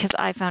because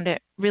I found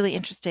it really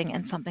interesting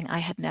and something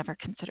I had never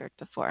considered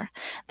before.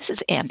 This is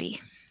Andie.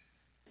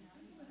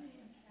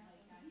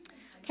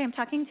 Okay, I'm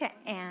talking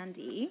to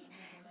Andie,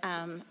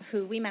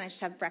 who we managed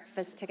to have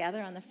breakfast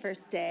together on the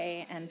first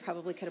day and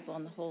probably could have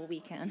blown the whole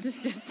weekend just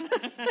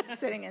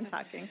sitting and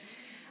talking.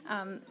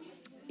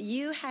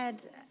 You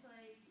had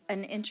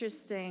an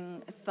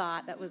interesting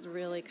thought that was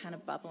really kind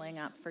of bubbling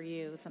up for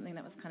you, something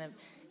that was kind of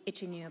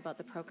itching you about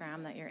the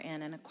program that you're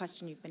in and a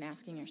question you've been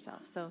asking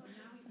yourself. So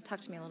talk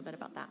to me a little bit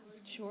about that.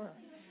 Sure.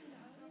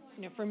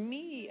 For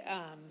me,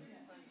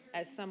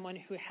 as someone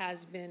who has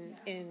been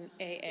in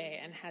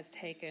AA and has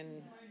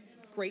taken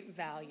great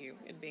value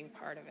in being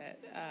part of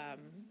it,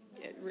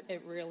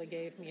 it really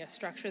gave me a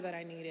structure that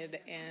I needed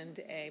and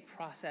a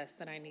process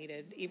that I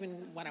needed,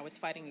 even when I was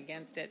fighting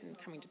against it and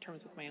coming to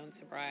terms with my own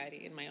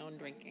sobriety and my own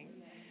drinking.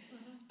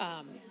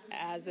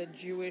 As a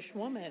Jewish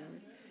woman,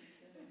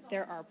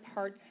 there are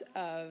parts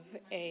of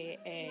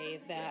AA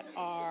that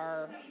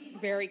are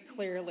very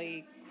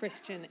clearly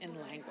Christian in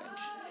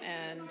language.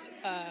 And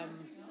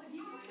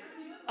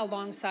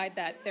alongside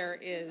that, there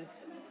is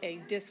a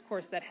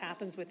discourse that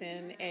happens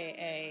within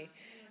AA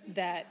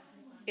that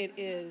it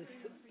is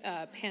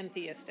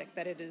pantheistic,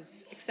 that it is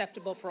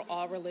acceptable for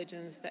all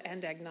religions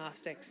and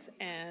agnostics.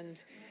 And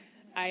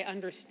I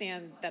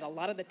understand that a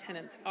lot of the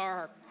tenets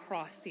are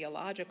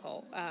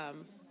cross-theological.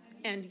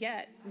 And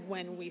yet,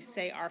 when we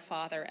say Our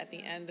Father at the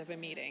end of a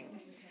meeting,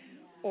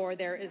 or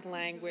there is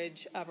language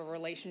of a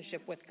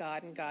relationship with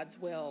God and God's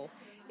will,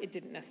 it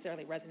didn't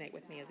necessarily resonate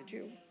with me as a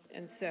Jew.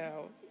 And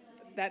so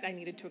that I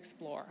needed to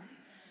explore.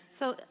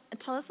 So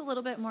tell us a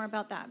little bit more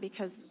about that,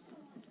 because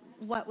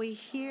what we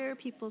hear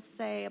people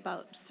say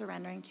about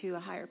surrendering to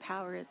a higher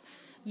power is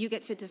you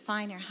get to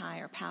define your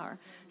higher power.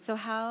 So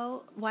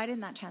why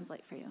didn't that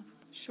translate for you?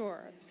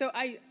 Sure. So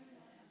I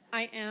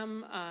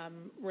am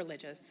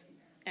religious,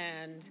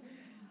 and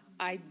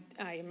I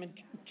am a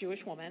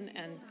Jewish woman,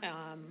 and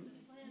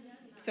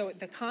so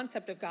the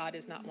concept of God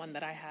is not one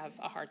that I have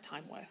a hard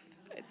time with.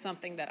 It's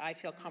something that I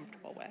feel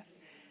comfortable with.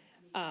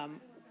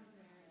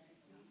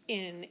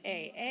 In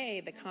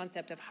AA, the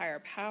concept of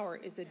higher power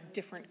is a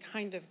different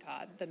kind of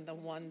God than the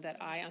one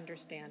that I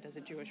understand as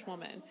a Jewish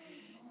woman.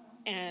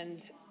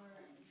 And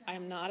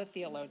I'm not a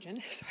theologian,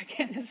 so I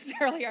can't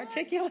necessarily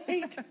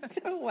articulate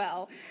so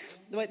well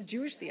what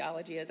Jewish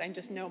theology is. I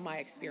just know my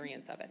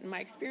experience of it. And my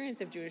experience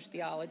of Jewish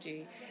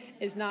theology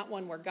is not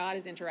one where God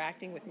is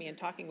interacting with me and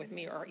talking with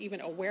me or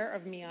even aware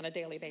of me on a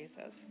daily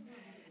basis.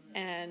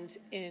 And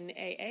in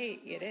AA,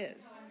 it is.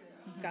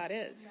 God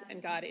is, and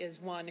God is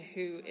one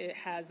who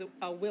has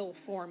a will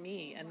for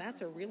me, and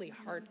that's a really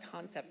hard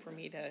concept for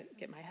me to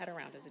get my head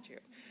around as a Jew.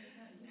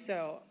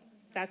 So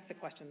that's the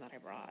question that I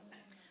brought.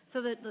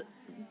 So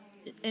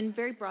in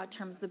very broad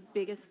terms, the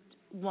biggest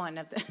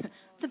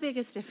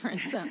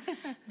difference,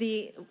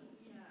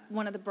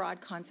 one of the broad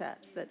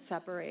concepts that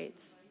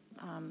separates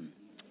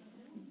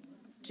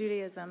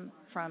Judaism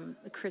from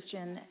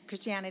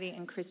Christianity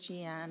and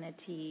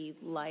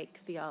Christianity-like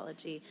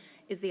theology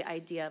is the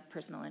idea of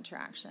personal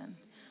interaction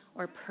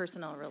or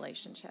personal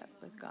relationship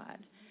with God.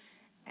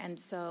 And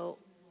so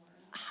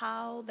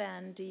how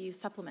then do you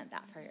supplement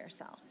that for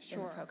yourself in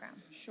the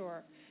program?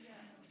 Sure.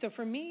 So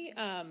for me,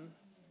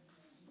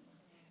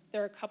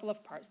 there are a couple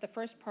of parts. The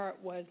first part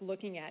was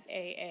looking at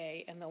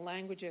AA and the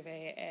language of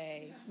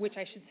AA, which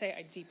I should say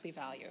I deeply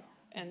value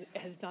and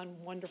has done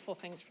wonderful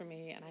things for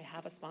me, and I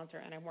have a sponsor,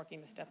 and I'm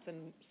working the steps,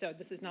 and so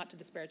this is not to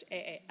disparage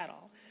AA at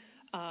all.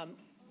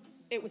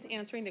 It was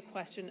answering the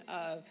question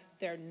of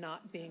there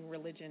not being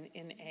religion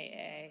in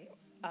AA.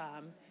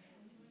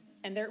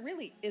 And there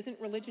really isn't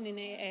religion in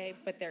AA,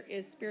 but there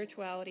is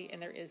spirituality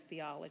and there is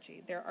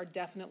theology. There are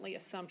definitely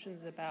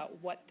assumptions about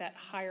what that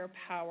higher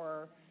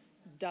power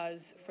does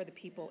for the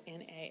people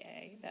in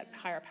AA. That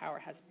higher power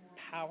has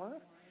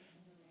power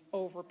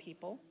over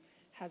people,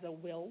 has a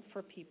will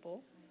for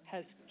people,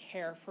 has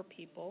care for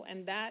people,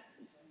 and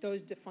those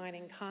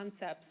defining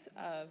concepts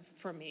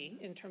for me,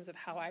 in terms of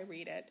how I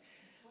read it,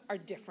 are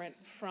different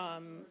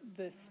from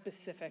the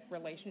specific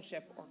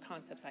relationship or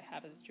concepts I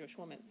have as a Jewish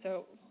woman.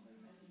 So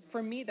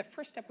for me, the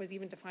first step was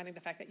even defining the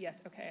fact that, yes,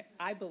 okay,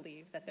 I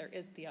believe that there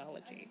is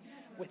theology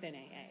within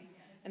AA.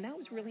 And that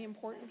was really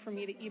important for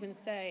me to even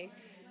say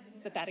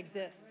that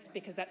exists,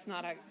 because that's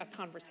not a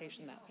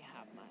conversation that we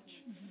have much.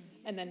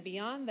 Mm-hmm. And then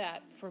beyond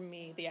that, for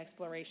me, the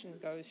exploration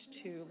goes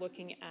to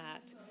looking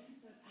at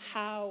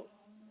how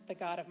the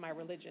God of my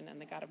religion and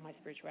the God of my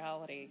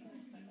spirituality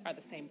are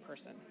the same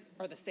person,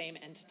 or the same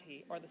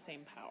entity, or the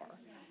same power.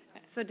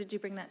 So did you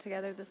bring that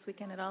together this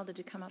weekend at all? Did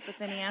you come up with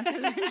any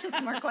answers or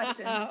just more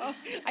questions?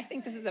 I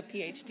think this is a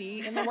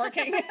PhD in the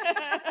working.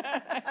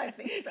 I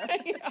think so.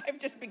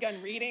 I've just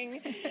begun reading,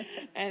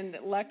 and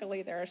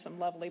luckily there are some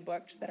lovely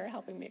books that are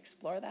helping me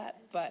explore that.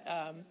 But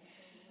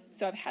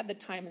so I've had the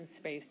time and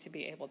space to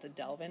be able to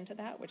delve into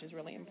that, which is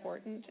really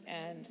important.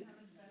 And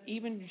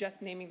even just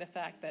naming the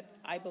fact that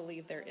I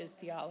believe there is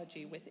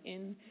theology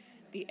within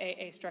the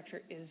AA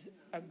structure is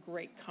a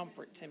great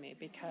comfort to me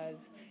because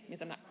it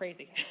means I'm not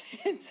crazy.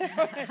 And so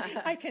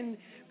I can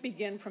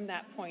begin from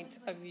that point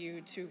of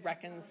view to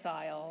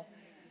reconcile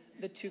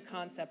the two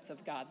concepts of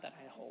God that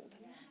I hold.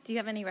 Do you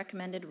have any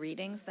recommended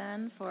readings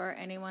then for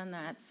anyone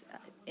that's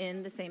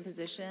in the same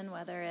position,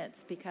 whether it's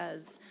because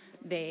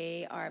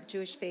they are of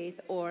Jewish faith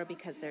or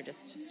because they're just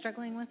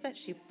struggling with it?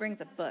 She brings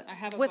a book. I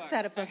have a What's book.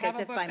 that a book I have as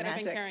a if book by that magic?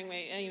 I've been carrying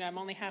me. I'm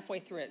only halfway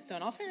through it. So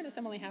in all fairness,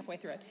 I'm only halfway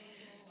through it.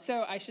 So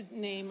I should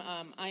name,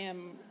 I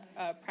am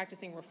a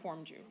practicing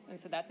Reform Jew. And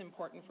so that's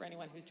important for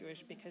anyone who's Jewish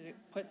because it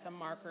puts a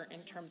marker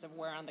in terms of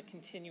where on the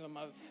continuum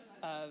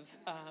of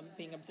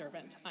being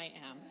observant I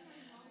am.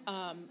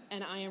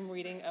 And I am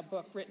reading a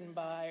book written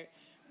by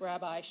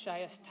Rabbi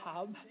Shayas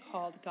Taub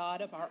called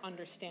God of Our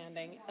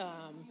Understanding,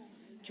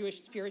 Jewish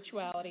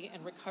Spirituality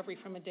and Recovery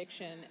from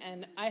Addiction.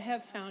 And I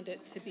have found it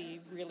to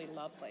be really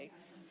lovely.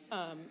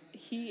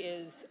 He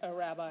is a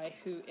rabbi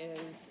who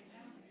is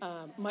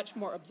much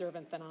more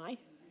observant than I,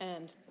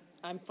 and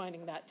I'm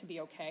finding that to be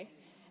okay.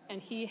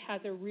 And he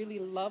has a really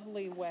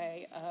lovely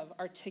way of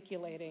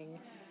articulating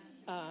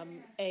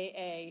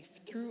AA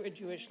through a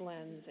Jewish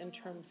lens in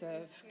terms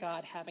of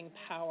God having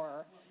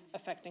power,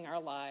 affecting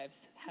our lives,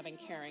 having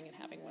caring, and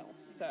having will.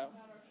 So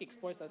he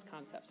explores those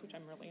concepts, which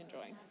I'm really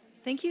enjoying.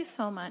 Thank you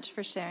so much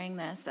for sharing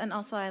this. And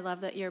also I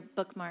love that your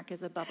bookmark is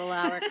a Bubble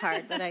Hour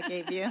card that I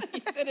gave you.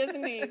 Yes, it is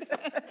indeed.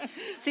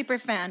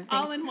 Super fan. Thanks.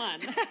 All in one.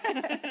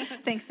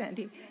 Thanks,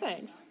 Andie.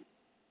 Thanks.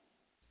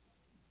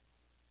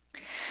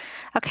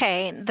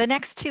 Okay, the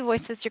next two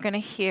voices you're going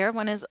to hear,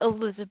 one is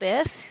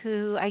Elizabeth,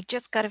 who I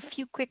just got a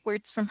few quick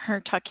words from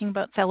her talking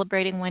about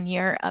celebrating 1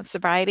 year of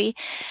sobriety,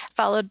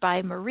 followed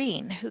by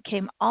Maureen, who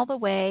came all the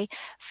way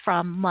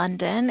from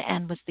London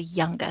and was the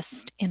youngest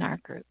in our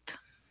group.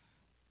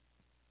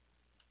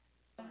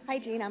 Hi,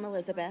 Jean. I'm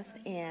Elizabeth,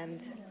 and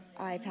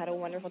I've had a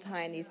wonderful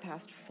time these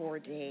past 4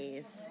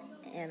 days,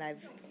 and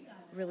I've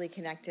really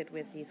connected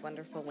with these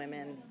wonderful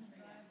women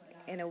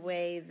in a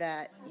way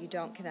that you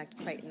don't connect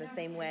quite in the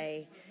same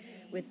way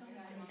with,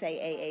 say,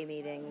 AA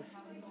meetings,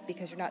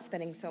 because you're not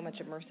spending so much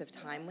immersive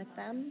time with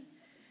them.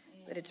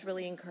 But it's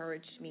really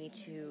encouraged me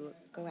to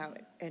go out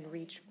and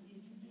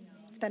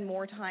spend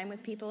more time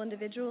with people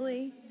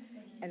individually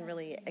and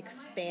really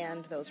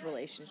expand those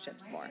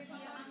relationships more.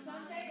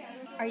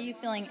 Are you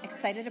feeling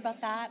excited about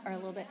that or a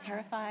little bit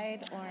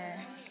terrified? Or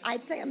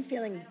I'd say I'm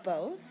feeling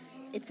both.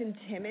 It's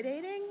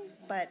intimidating,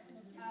 but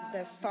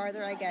the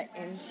farther I get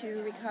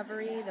into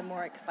recovery, the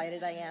more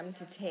excited I am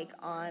to take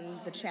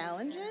on the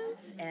challenges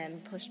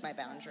and push my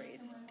boundaries,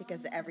 because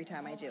every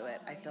time I do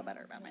it, I feel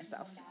better about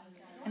myself.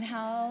 And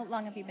how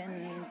long have you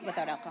been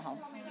without alcohol?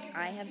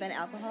 I have been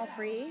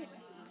alcohol-free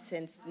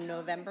since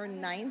November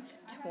 9th,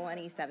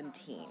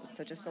 2017,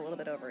 so just a little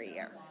bit over a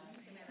year.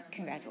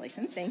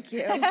 Congratulations. Thank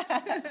you. Do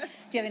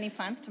you have any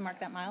plans to mark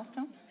that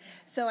milestone?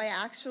 So I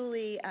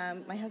actually,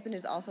 my husband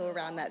is also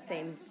around that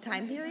same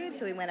time period,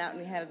 so we went out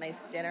and we had a nice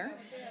dinner.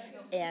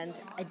 And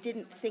I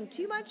didn't think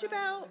too much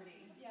about,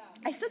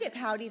 I still get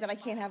pouty that I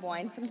can't have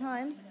wine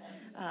sometimes,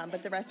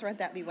 but the restaurant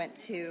that we went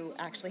to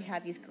actually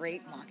had these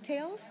great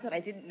mocktails that I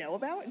didn't know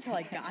about until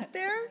I got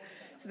there.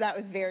 So that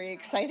was very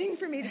exciting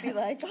for me to be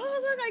like, oh,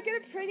 look, I get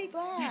a pretty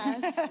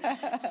glass.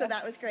 So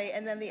that was great.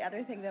 And then the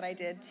other thing that I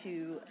did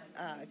to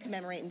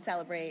commemorate and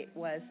celebrate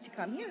was to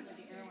come here.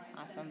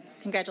 Awesome.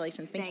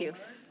 Congratulations. Thank you.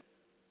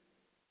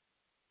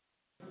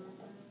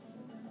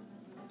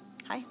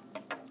 Hi.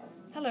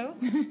 Hello.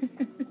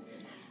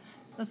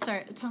 Let's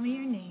start. Tell me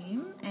your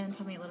name and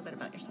tell me a little bit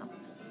about yourself.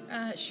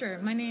 Sure.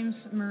 My name's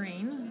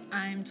Maureen.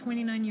 I'm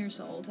 29 years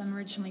old. I'm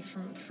originally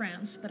from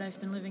France, but I've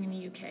been living in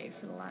the UK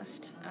for the last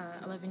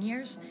 11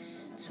 years.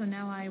 So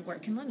now I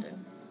work in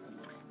London.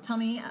 Tell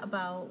me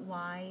about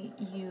why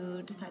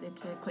you decided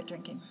to quit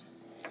drinking.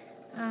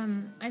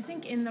 I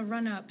think in the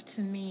run-up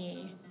to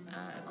me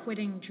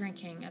quitting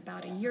drinking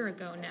about a year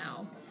ago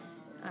now,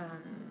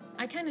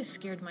 I kind of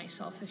scared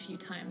myself a few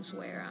times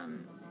where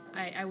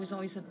I was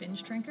always a binge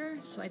drinker,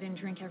 so I didn't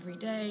drink every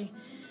day.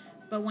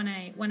 But when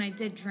I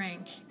did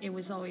drink, it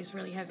was always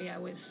really heavy. I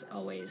was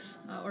always,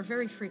 or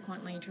very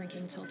frequently,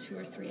 drinking till 2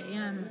 or 3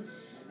 a.m.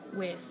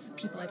 with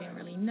people I didn't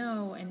really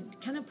know, and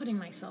kind of putting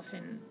myself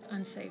in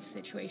unsafe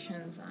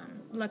situations.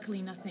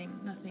 Luckily, nothing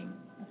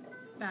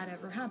bad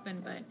ever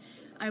happened, but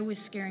I was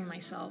scaring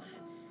myself,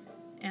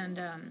 and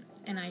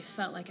I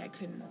felt like I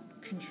couldn't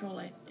control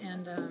it.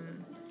 And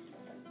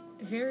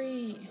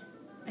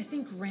I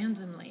think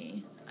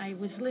randomly, I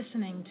was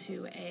listening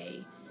to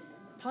a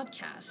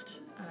podcast,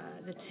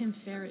 the Tim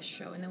Ferriss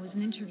Show, and there was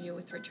an interview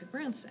with Richard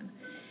Branson.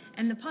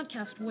 And the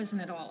podcast wasn't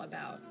at all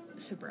about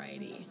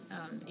sobriety.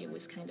 It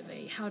was kind of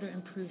a how to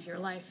improve your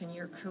life and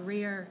your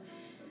career,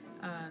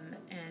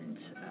 and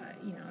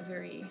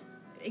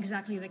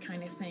exactly the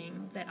kind of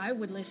thing that I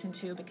would listen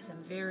to because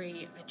I'm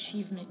very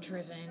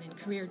achievement-driven and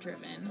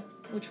career-driven,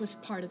 which was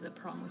part of the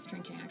problem with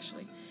drinking,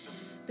 actually.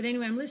 But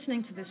anyway, I'm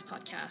listening to this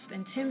podcast,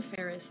 and Tim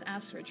Ferriss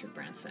asked Richard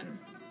Branson,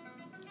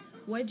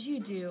 what do you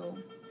do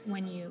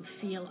when you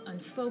feel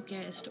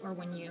unfocused or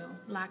when you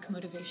lack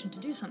motivation to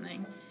do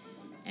something?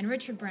 And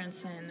Richard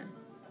Branson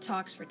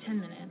talks for 10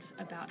 minutes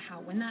about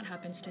how when that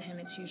happens to him,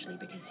 it's usually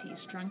because he's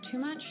drunk too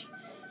much.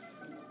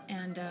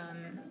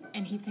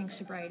 And he thinks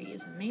sobriety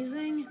is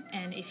amazing,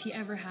 and if he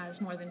ever has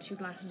more than 2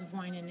 glasses of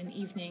wine in an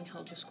evening,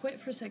 he'll just quit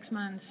for 6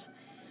 months.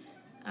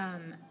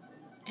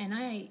 And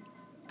I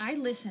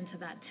listened to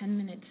that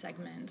 10-minute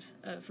segment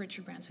of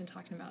Richard Branson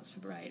talking about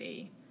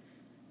sobriety,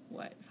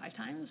 5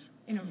 times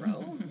in a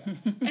row?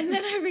 And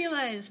then I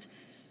realized,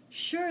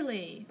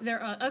 surely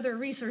there are other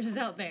resources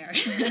out there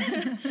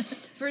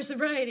for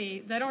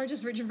sobriety that aren't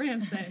just Richard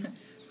Branson.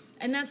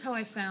 And that's how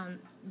I found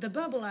the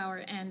Bubble Hour.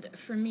 And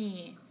for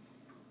me,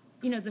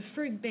 the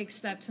first big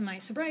step to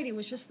my sobriety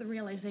was just the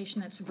realization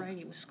that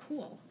sobriety was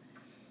cool,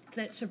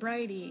 that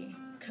sobriety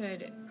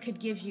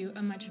could give you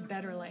a much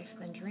better life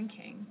than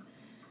drinking.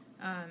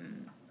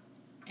 And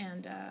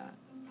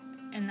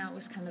that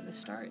was kind of the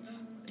start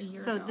a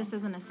year ago. So this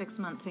isn't a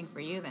 6-month thing for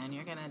you then?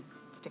 You're going to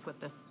stick with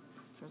this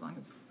for as long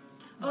as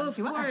of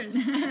course.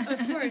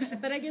 Of course.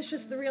 But I guess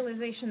just the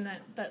realization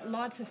that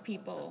lots of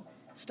people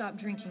stop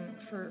drinking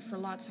for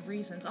lots of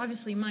reasons.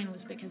 Obviously mine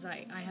was because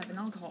I have an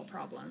alcohol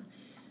problem.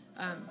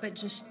 But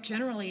just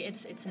generally,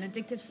 it's an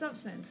addictive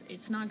substance.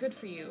 It's not good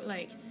for you.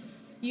 Like,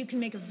 you can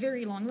make a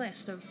very long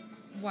list of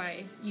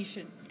why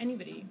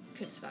anybody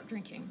could stop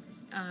drinking.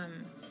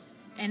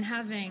 And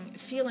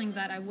feeling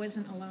that I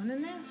wasn't alone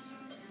in this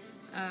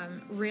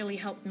really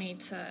helped me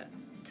to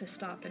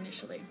stop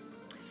initially.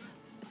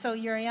 So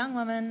you're a young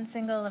woman,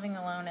 single, living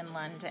alone in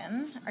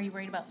London. Are you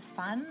worried about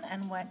fun?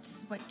 And what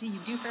do you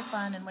do for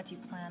fun, and what do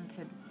you plan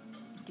to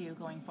do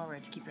going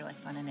forward to keep your life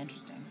fun and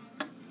interesting?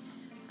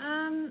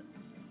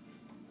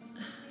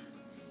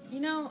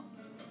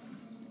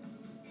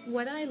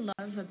 What I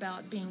love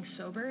about being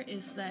sober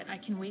is that I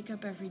can wake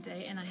up every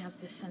day and I have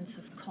this sense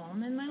of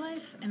calm in my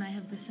life, and I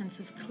have this sense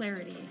of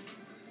clarity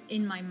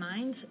in my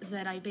mind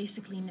that I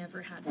basically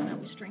never had when I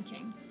was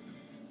drinking.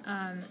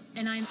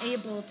 And I'm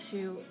able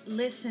to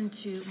listen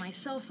to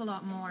myself a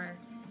lot more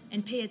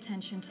and pay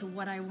attention to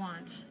what I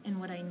want and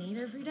what I need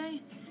every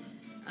day.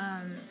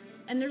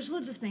 And there's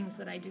loads of things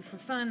that I do for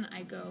fun.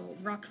 I go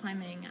rock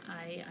climbing.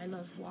 I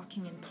love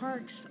walking in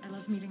parks. I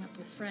love meeting up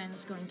with friends,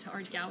 going to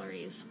art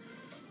galleries.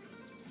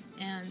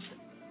 And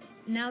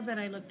now that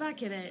I look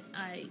back at it,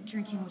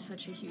 drinking was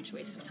such a huge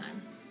waste of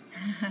time.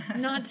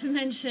 Not to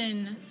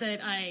mention that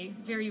I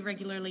very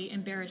regularly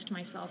embarrassed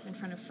myself in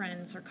front of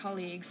friends or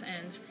colleagues,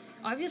 and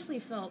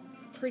obviously felt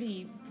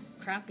pretty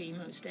crappy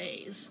most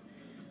days.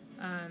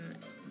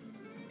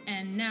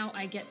 And now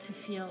I get to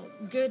feel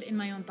good in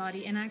my own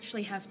body and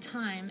actually have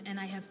time, and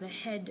I have the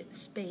head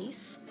space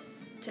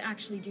to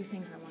actually do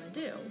things I want to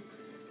do.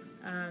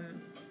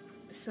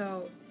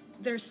 So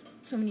there's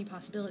so many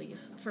possibilities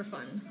for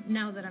fun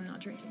now that I'm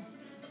not drinking.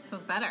 So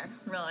better,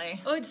 really.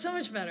 Oh, it's so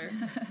much better.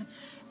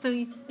 So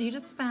you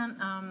just spent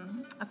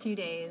a few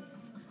days.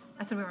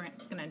 I said we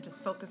weren't going to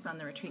just focus on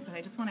the retreat, but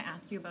I just want to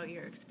ask you about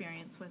your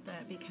experience with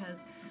it, because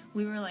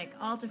we were like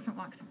all different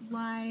walks of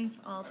life,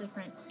 all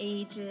different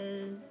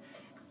ages,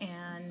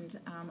 and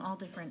all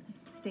different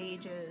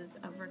stages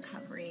of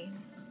recovery.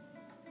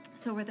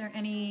 So were there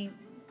any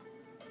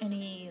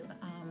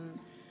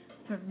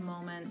sort of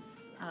moments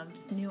of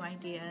new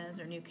ideas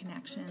or new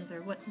connections,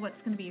 or what's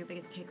going to be your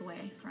biggest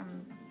takeaway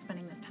from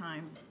spending this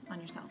time on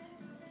yourself?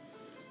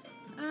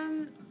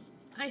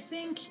 I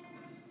think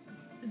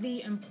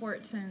the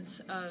importance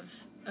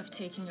of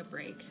taking a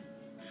break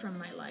from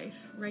my life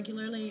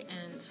regularly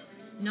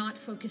and not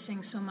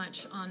focusing so much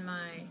on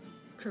my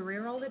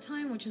career all the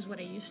time, which is what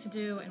I used to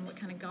do and what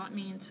kind of got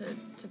me into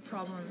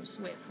problems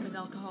with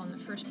alcohol in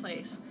the first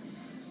place.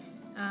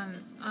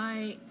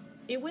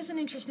 It was an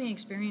interesting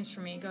experience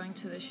for me going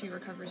to the She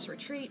Recovers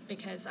retreat,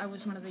 because I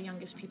was one of the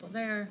youngest people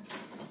there.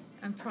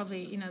 I'm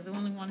probably, the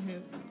only one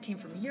who came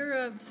from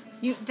Europe.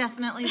 You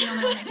definitely the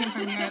only one that came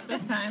from Europe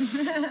this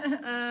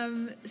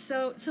time.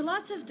 So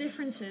lots of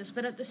differences,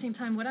 but at the same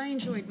time, what I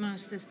enjoyed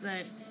most is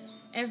that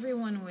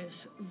everyone was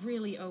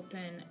really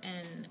open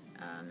and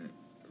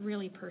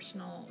really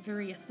personal,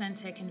 very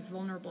authentic and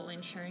vulnerable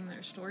in sharing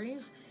their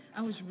stories.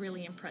 I was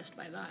really impressed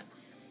by that,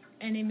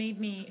 and it made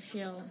me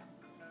feel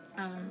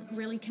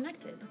really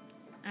connected,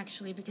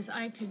 actually, because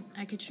I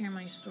could share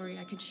my story.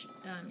 I could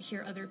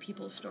hear other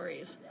people's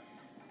stories.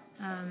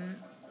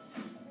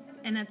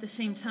 And at the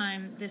same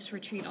time, this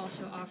retreat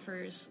also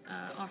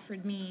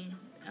offered me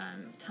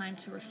time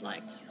to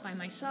reflect by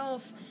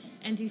myself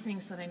and do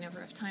things that I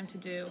never have time to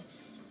do.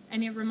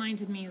 And it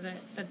reminded me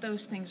that those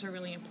things are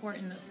really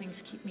important. Those things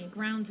keep me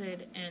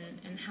grounded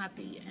and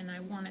happy. And I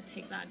want to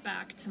take that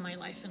back to my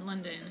life in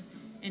London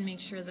and make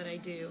sure that I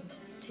do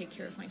take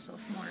care of myself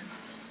more.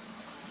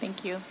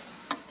 Thank you.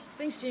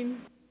 Thanks,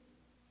 Jean.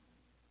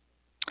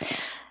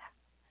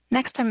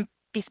 Next, I'm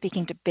be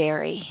speaking to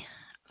Barry,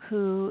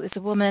 who is a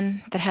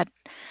woman that had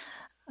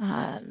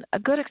a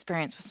good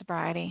experience with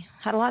sobriety,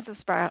 had lots of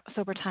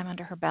sober time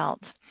under her belt.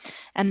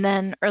 And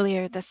then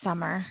earlier this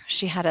summer,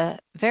 she had a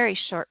very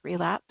short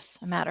relapse,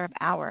 a matter of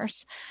hours,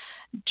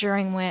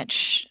 during which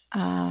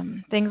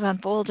things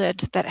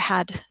unfolded that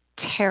had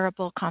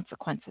terrible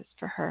consequences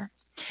for her.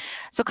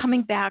 So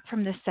coming back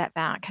from this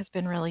setback has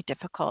been really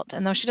difficult.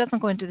 And though she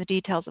doesn't go into the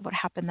details of what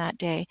happened that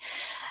day,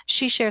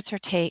 she shares her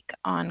take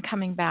on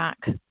coming back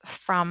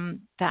from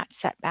that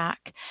setback,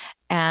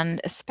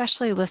 and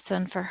especially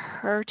listen for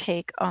her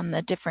take on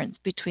the difference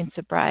between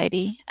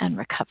sobriety and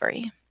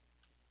recovery.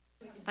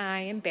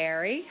 I am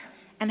Barry.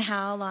 And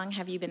how long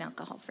have you been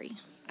alcohol-free?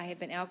 I have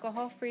been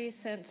alcohol-free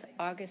since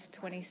August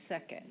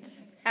 22nd.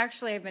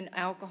 Actually, I've been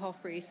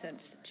alcohol-free since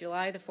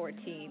July the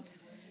 14th,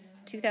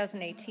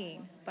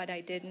 2018, but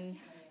I didn't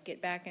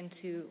get back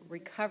into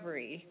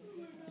recovery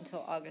until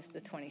August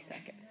the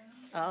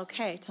 22nd.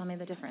 Okay, tell me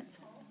the difference.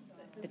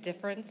 The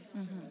difference?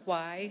 Mm-hmm.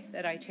 Why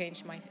that I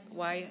changed my...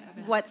 Why?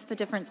 What's the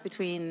difference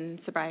between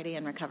sobriety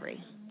and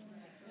recovery?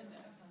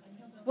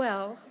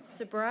 Well,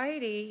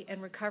 sobriety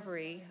and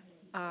recovery,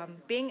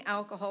 being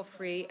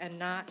alcohol-free and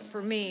not,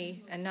 for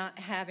me, and not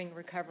having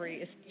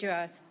recovery is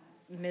just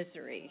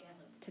misery,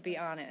 to be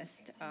honest.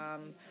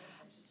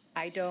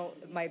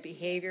 My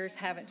behaviors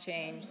haven't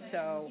changed,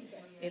 so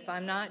if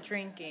I'm not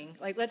drinking,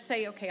 like let's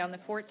say, okay, on the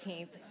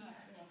 14th,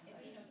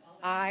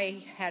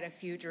 I had a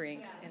few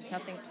drinks and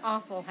something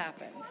awful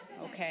happened,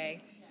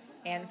 okay?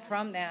 And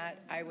from that,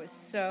 I was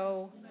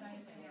so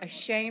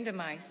ashamed of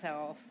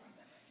myself,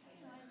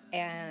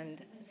 and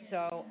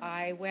so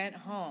I went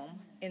home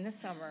in the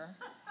summer.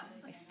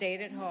 I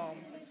stayed at home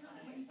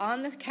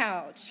on the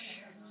couch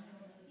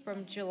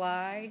from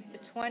July the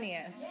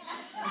 20th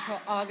until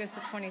August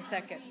the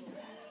 22nd.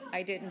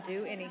 I didn't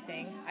do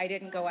anything. I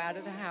didn't go out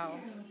of the house.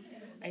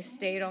 I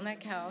stayed on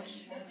that couch.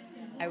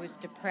 I was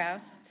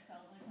depressed.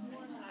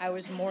 I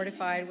was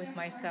mortified with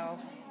myself.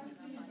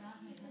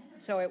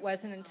 So it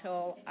wasn't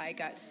until I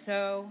got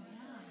so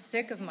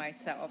sick of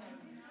myself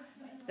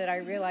that I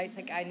realized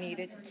like I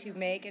needed to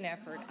make an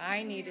effort.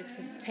 I needed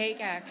to take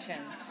action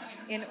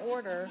in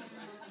order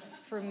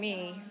for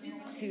me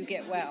to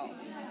get well.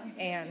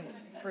 And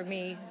for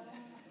me,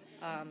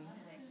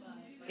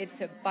 it's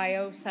a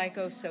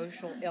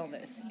biopsychosocial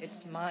illness. It's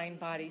mind,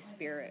 body,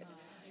 spirit.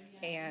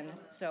 And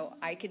so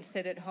I can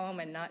sit at home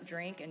and not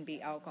drink and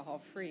be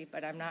alcohol-free,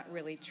 but I'm not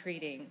really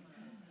treating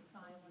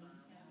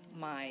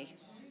my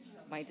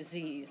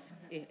disease,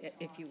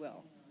 if you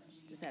will.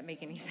 Does that make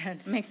any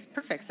sense? It makes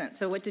perfect sense.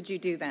 So what did you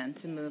do then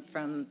to move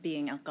from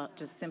being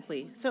just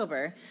simply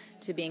sober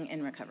to being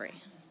in recovery?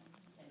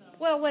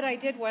 Well, what I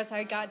did was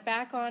I got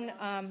back on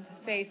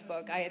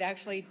Facebook. I had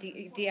actually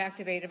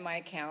deactivated my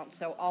account,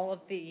 so all of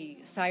the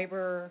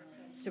cyber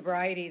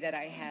sobriety that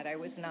I had, I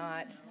was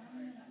not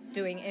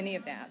doing any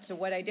of that. So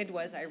what I did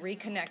was I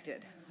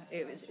reconnected.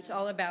 It's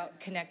all about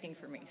connecting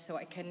for me. So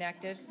I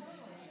connected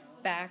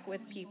back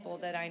with people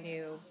that I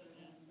knew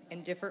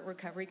in different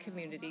recovery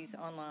communities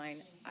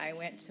online. I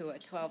went to a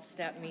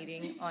 12-step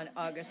meeting on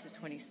August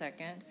the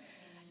 22nd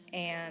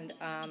and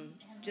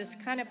just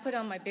kind of put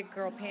on my big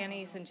girl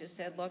panties and just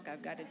said, look,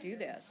 I've got to do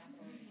this.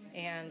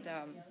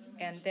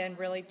 And then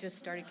really just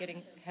started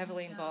getting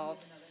heavily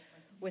involved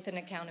with an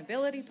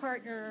accountability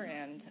partner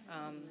and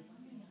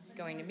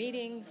going to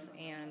meetings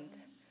and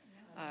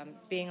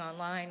being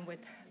online with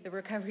the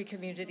recovery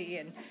community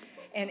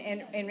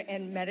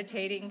and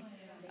meditating.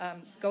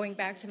 Going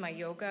back to my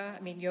yoga,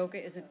 I mean, yoga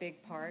is a big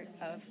part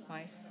of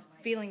my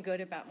feeling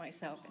good about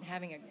myself and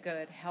having a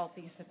good,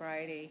 healthy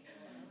sobriety.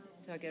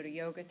 So I go to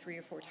yoga 3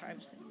 or 4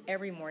 times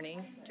every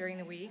morning during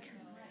the week.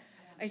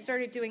 I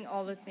started doing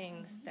all the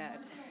things that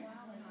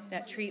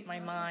treat my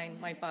mind,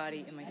 my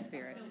body, and my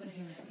spirit.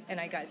 Mm-hmm. And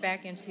I got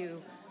back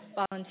into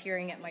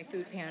volunteering at my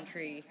food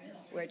pantry,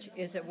 which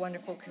is a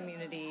wonderful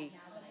community.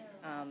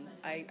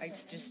 I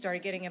just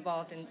started getting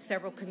involved in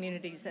several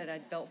communities that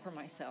I'd built for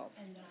myself,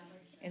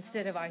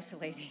 instead of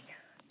isolating.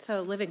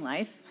 So living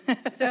life.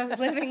 So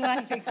living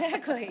life,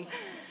 exactly.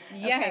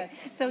 Yes. Okay.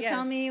 So yes.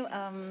 Tell me,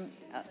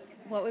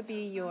 what would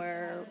be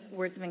your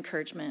words of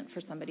encouragement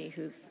for somebody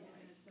who's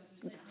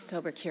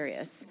sober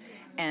curious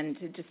and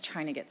just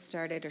trying to get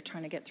started or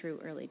trying to get through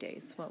early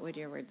days? What would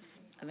your words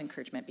of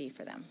encouragement be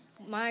for them?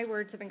 My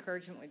words of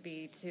encouragement would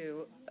be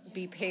to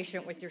be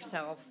patient with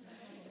yourself,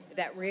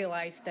 that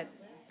realize that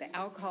the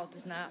alcohol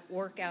does not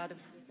work out of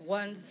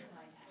one's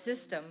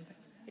system.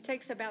 It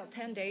takes about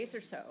 10 days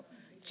or so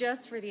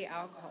just for the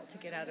alcohol to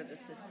get out of the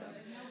system.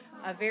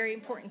 A very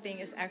important thing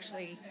is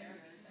actually,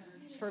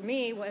 for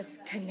me, was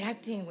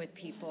connecting with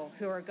people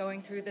who are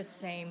going through the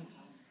same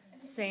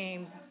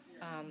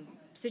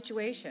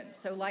situation,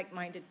 so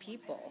like-minded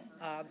people.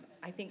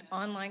 I think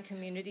online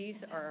communities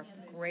are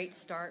a great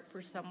start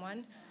for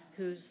someone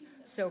who's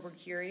sober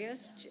curious,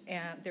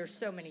 and there's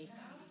so many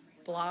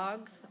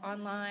blogs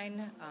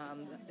online,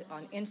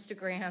 on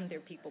Instagram. There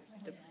are people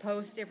that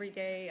post every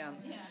day.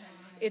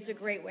 It's a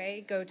great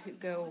way.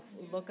 Go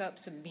look up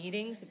some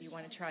meetings if you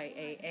want to try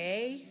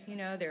AA. You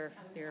know, there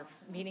are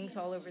meetings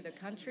all over the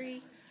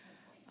country.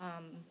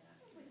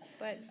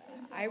 But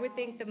I would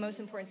think the most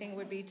important thing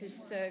would be to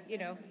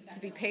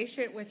be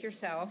patient with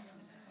yourself.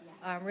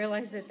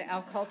 Realize that the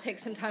alcohol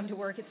takes some time to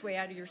work its way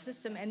out of your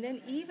system, and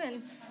then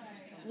even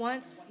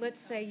once, let's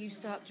say, you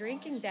stop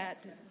drinking, that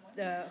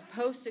the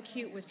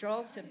post-acute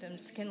withdrawal symptoms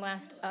can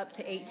last up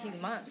to 18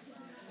 months.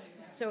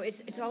 So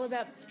it's all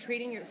about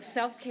treating your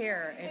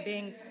self-care and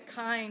being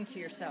kind to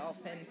yourself,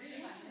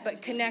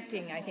 but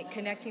connecting. I think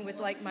connecting with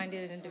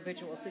like-minded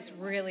individuals is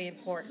really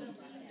important,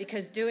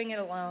 because doing it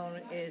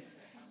alone is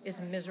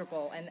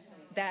miserable, and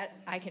that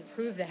I can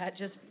prove that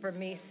just from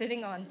me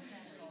spending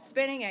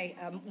a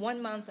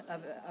 1 month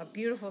of a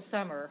beautiful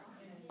summer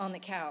on the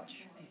couch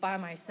by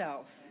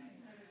myself.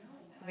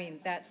 I mean,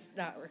 that's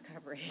not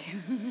recovery.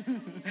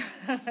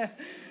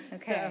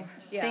 Okay. So,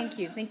 yeah.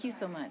 Thank you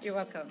so much. You're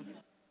welcome.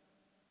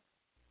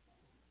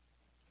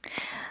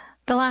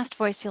 The last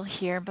voice you'll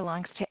hear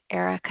belongs to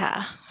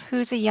Erica,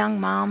 who's a young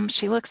mom.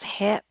 She looks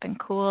hip and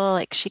cool,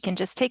 like she can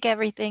just take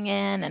everything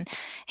in and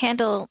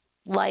handle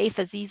life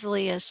as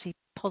easily as she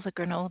pulls a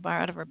granola bar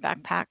out of her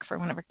backpack for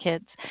one of her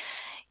kids.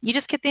 You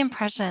just get the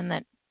impression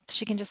that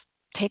she can just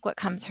take what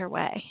comes her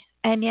way.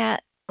 And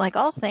yet, like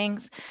all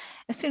things,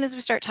 as soon as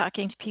we start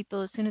talking to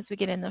people, as soon as we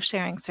get in those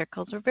sharing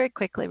circles, we're very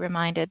quickly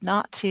reminded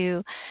not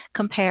to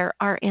compare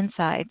our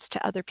insides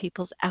to other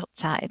people's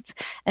outsides,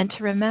 and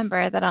to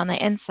remember that on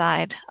the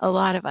inside, a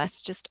lot of us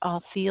just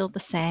all feel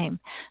the same,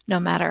 no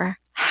matter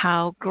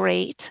how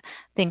great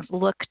things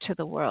look to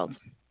the world.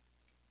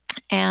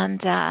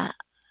 And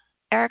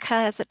Erica,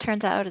 as it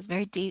turns out, is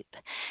very deep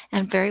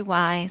and very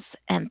wise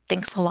and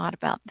thinks a lot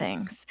about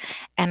things.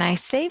 And I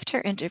saved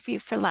her interview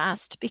for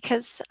last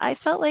because I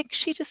felt like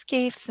she just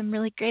gave some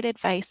really great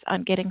advice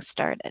on getting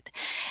started.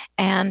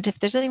 And if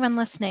there's anyone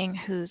listening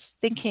who's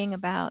thinking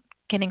about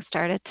getting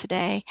started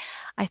today,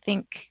 I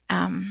think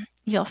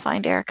you'll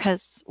find Erica's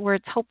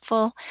words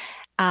hopeful.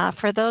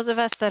 For those of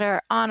us that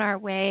are on our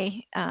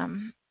way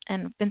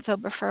and been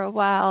sober for a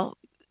while,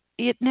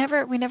 we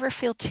never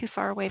feel too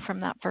far away from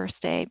that first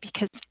day,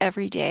 because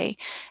every day,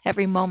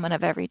 every moment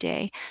of every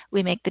day,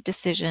 we make the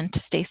decision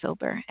to stay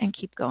sober and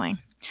keep going.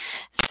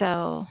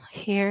 So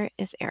here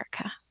is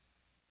Erica.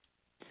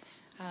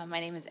 My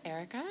name is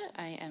Erica.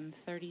 I am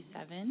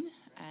 37,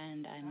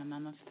 and I'm a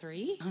mom of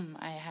 3.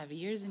 I have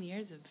years and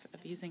years of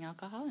using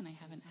alcohol, and I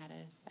haven't had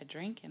a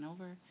drink in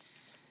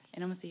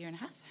almost a year and a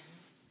half.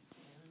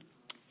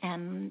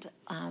 And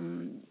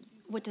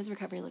what does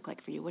recovery look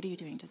like for you? What are you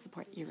doing to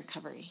support your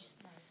recovery?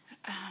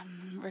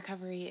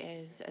 Recovery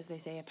is, as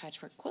they say, a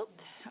patchwork quilt.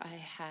 I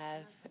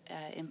have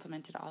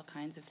implemented all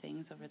kinds of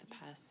things over the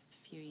past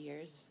few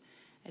years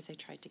as I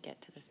tried to get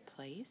to this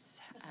place.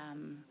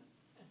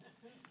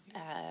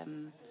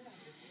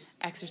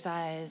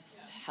 Exercise,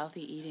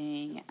 healthy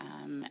eating,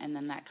 and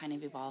then that kind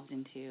of evolved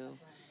into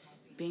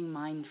being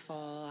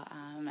mindful.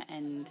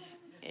 And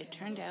it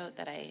turned out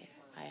that I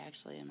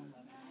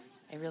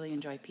really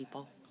enjoy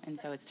people, and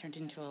so it's turned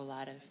into a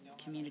lot of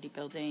community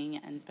building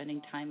and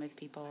spending time with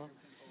people.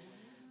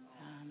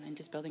 And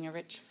just building a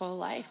rich, full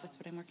life. That's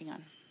what I'm working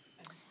on.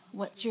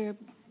 What's your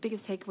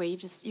biggest takeaway?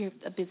 You're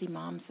a busy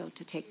mom, so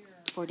to take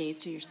 4 days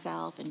to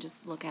yourself and just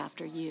look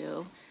after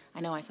you. I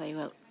know I saw you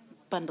out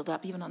bundled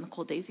up, even on the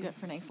cold days you went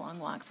for nice long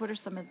walks. What are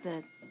some of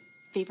the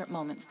favorite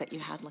moments that you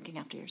had looking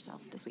after yourself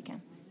this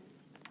weekend?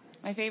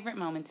 My favorite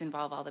moments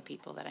involve all the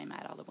people that I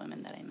met, all the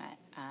women that I met.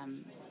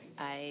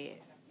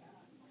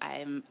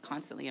 I'm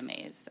constantly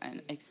amazed,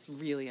 and it's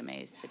really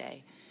amazed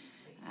today.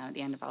 At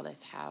the end of all this,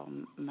 how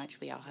much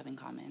we all have in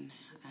common,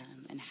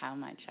 and how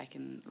much I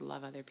can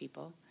love other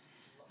people.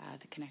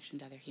 The connection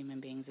to other human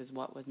beings is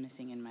what was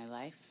missing in my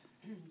life,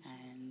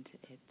 and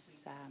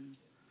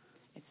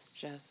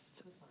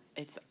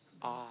it's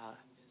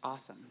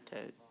awesome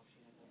to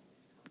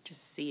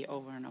just see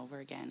over and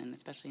over again, and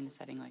especially in a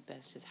setting like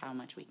this, just how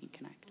much we can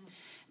connect.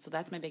 So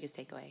that's my biggest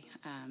takeaway.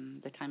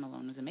 The time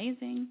alone was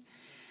amazing.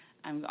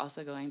 I'm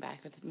also going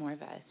back with more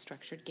of a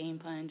structured game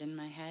plan in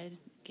my head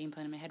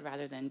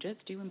rather than just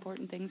do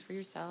important things for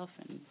yourself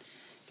and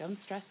don't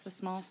stress the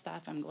small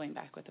stuff. I'm going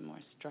back with a more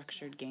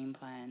structured game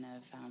plan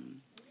of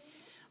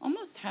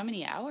almost how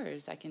many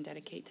hours I can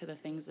dedicate to the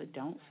things that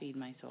don't feed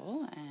my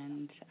soul,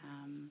 and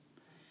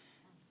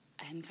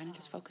kind of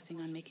just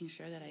focusing on making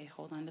sure that I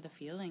hold on to the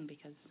feeling,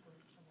 because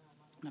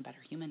I'm a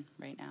better human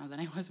right now than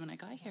I was when I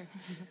got here.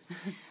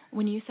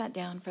 When you sat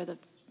down for the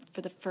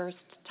first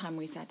time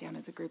we sat down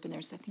as a group, and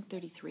there's, I think,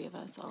 33 of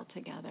us all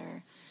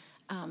together,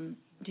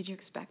 did you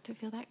expect to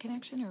feel that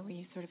connection, or were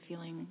you sort of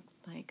feeling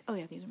like, oh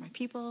yeah, these are my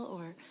people,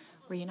 or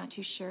were you not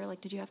too sure?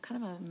 Like, did you have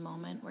kind of a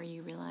moment where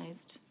you realized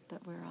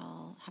that we're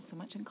all have so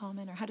much in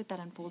common, or how did that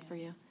unfold for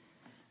you?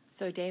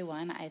 So day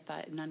one, I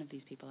thought none of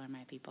these people are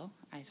my people.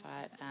 I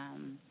thought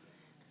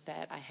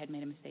that I had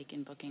made a mistake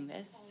in booking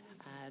this,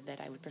 that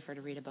I would prefer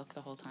to read a book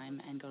the whole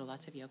time and go to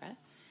lots of yoga.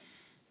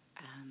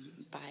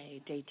 By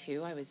day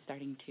 2, I was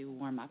starting to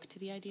warm up to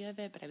the idea of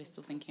it, but I was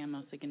still thinking I'm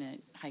mostly going to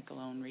hike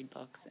alone, read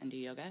books, and do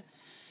yoga.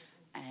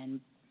 And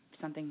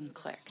something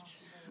clicked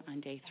on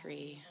day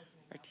 3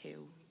 or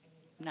 2.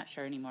 I'm not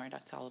sure anymore.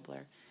 That's all a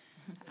blur.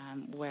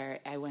 Where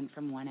I went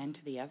from one end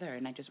to the other,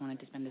 and I just wanted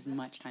to spend as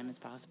much time as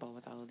possible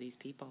with all of these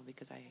people,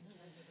 because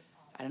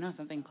I don't know,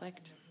 something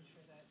clicked.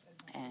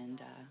 And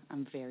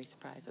I'm very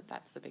surprised that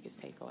that's the biggest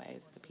takeaway,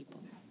 is the people.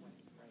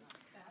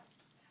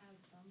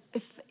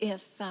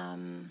 If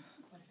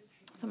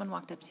someone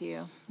walked up to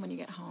you when you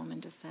get home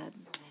and just said,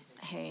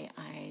 hey,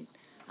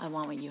 I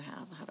want what you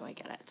have. How do I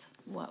get it?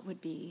 Where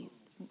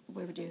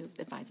would you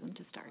advise them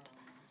to start?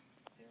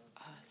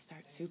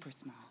 Start super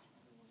small.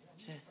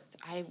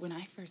 When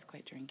I first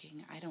quit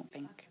drinking, I don't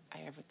think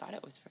I ever thought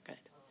it was for good,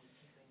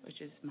 which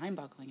is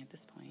mind-boggling at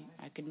this point.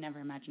 I could never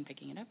imagine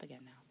picking it up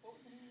again now.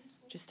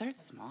 Just start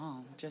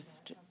small. Just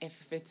if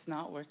it's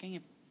not working,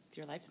 if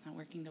your life's not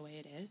working the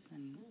way it is,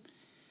 then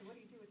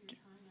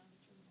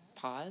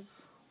pause,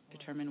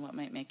 determine what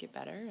might make it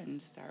better,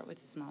 and start with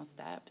small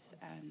steps.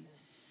 And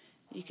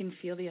you can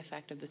feel the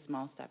effect of the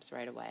small steps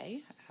right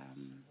away.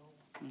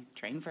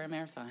 Train for a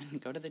marathon,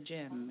 go to the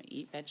gym,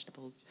 eat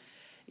vegetables.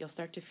 You'll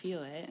start to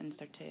feel it and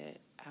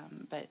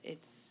but it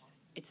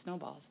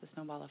snowballs. The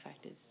snowball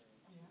effect is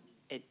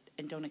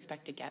and don't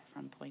expect to get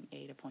from point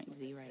A to point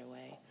Z right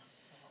away.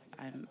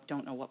 I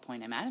don't know what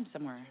point I'm at. I'm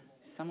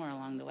somewhere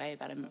along the way,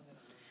 but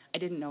I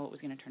didn't know it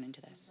was going to turn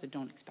into this, so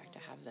don't expect to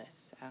have this.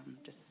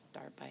 Just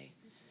start by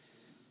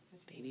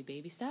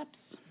baby steps.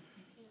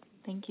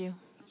 Thank you.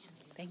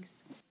 Thanks.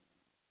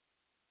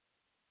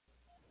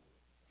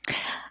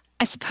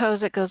 I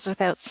suppose it goes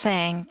without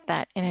saying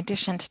that in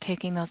addition to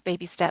taking those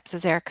baby steps,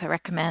 as Erica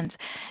recommends,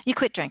 you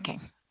quit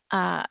drinking.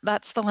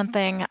 That's the one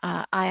thing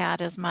I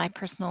add as my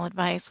personal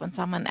advice when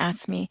someone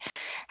asks me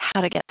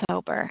how to get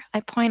sober. I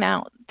point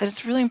out that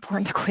it's really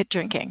important to quit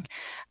drinking.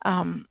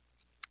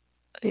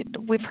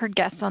 We've heard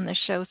guests on this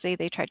show say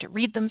they tried to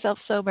read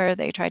themselves sober,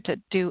 they tried to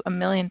do a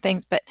million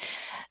things, but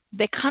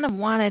they kind of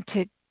wanted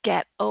to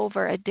get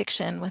over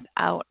addiction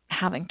without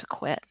having to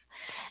quit.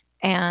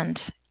 And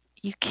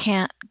you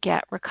can't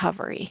get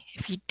recovery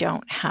if you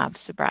don't have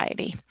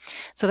sobriety.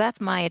 So that's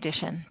my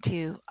addition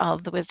to all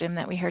of the wisdom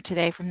that we heard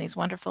today from these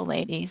wonderful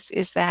ladies,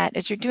 is that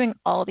as you're doing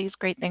all these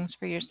great things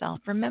for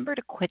yourself, remember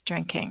to quit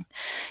drinking.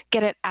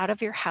 Get it out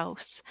of your house,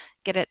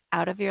 get it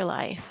out of your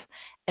life,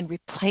 and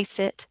replace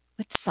it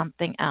with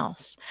something else.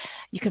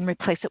 You can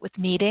replace it with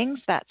meetings.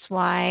 That's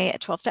why a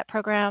 12-step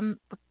program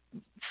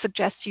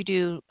suggests you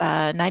do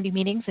 90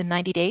 meetings in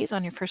 90 days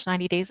on your first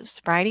 90 days of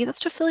sobriety. That's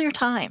to fill your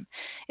time.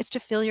 It's to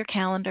fill your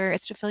calendar.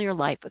 It's to fill your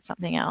life with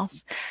something else.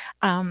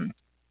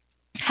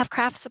 Have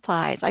craft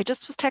supplies. I just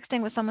was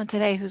texting with someone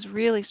today who's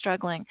really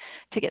struggling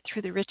to get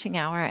through the riching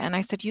hour, and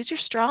I said, use your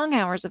strong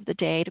hours of the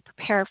day to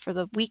prepare for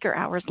the weaker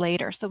hours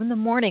later. So in the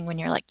morning when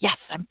you're like, yes,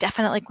 I'm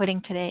definitely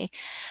quitting today,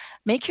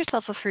 make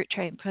yourself a fruit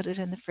tray and put it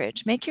in the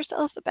fridge. Make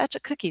yourself a batch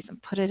of cookies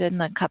and put it in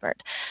the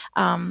cupboard.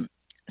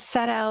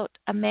 Set out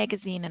a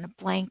magazine and a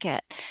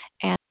blanket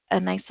and a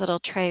nice little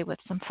tray with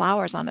some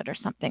flowers on it or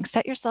something.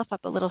 Set yourself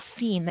up a little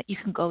scene that you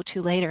can go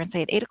to later and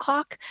say, at 8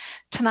 o'clock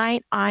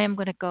tonight, I am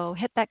going to go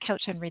hit that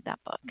couch and read that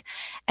book.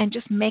 And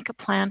just make a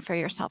plan for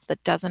yourself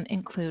that doesn't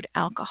include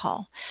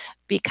alcohol,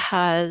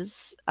 because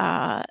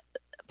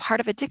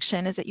part of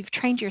addiction is that you've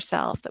trained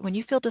yourself that when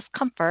you feel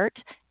discomfort,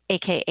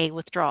 AKA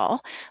withdrawal,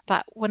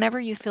 but whenever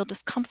you feel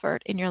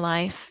discomfort in your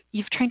life,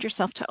 you've trained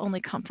yourself to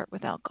only comfort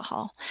with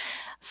alcohol.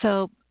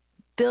 So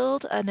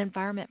build an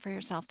environment for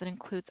yourself that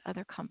includes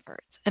other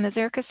comforts. And as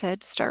Erica said,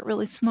 start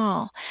really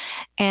small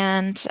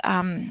and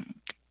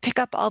pick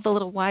up all the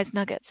little wise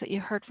nuggets that you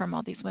heard from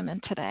all these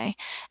women today.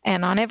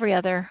 And on every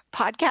other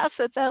podcast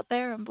that's out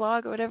there and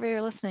blog or whatever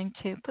you're listening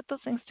to, put those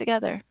things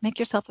together. Make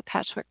yourself a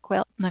patchwork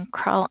quilt and then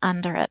crawl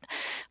under it.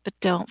 But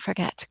don't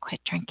forget to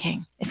quit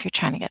drinking if you're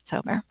trying to get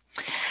sober.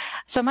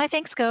 So my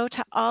thanks go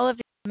to all of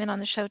the women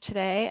on the show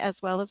today, as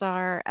well as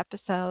our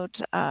episode,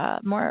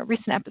 more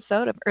recent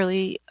episode of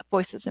Early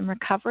Voices in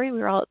Recovery. We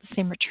were all at the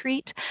same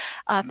retreat.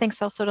 Thanks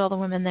also to all the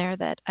women there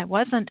that I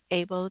wasn't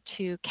able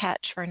to catch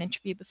for an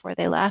interview before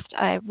they left.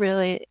 I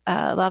really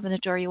love and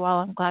adore you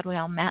all. I'm glad we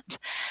all met.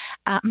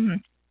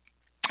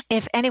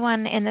 If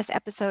anyone in this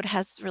episode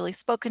has really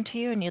spoken to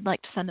you and you'd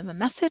like to send them a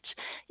message,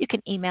 you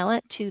can email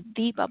it to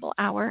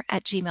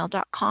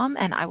thebubblehour@gmail.com,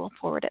 and I will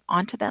forward it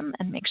on to them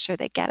and make sure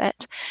they get it.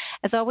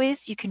 As always,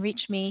 you can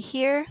reach me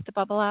here,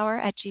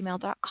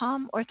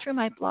 thebubblehour@gmail.com, or through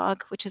my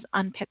blog, which is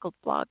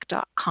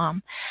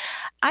unpickledblog.com.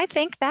 I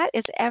think that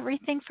is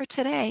everything for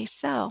today.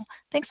 So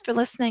thanks for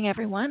listening,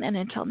 everyone, and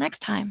until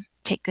next time,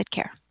 take good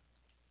care.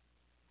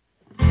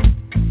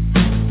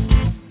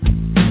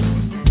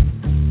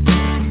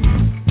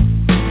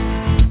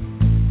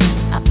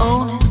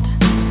 Own it,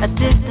 I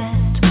did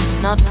that,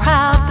 not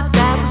proud that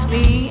that was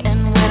me.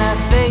 And when I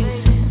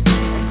face it, I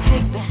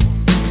take back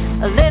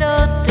a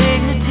little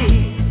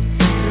dignity,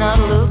 not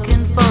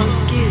looking for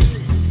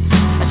excuses.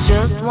 I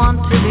just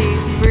want to be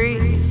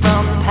free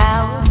from the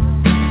power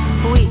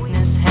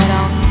weakness had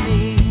on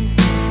me.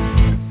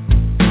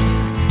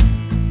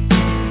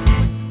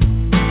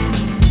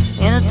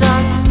 In a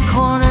dark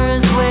corner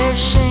is where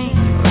shame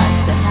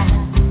likes to hide.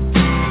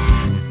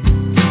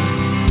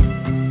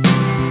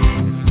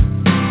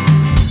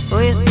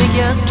 You think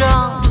you're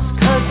strong just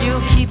 'cause you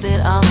keep it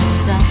on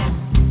the side.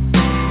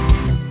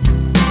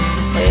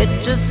 It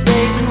just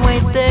stays and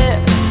waits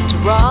there to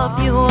rob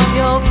you of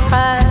your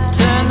pride.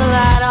 Turn the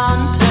light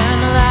on,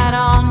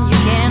 you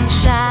can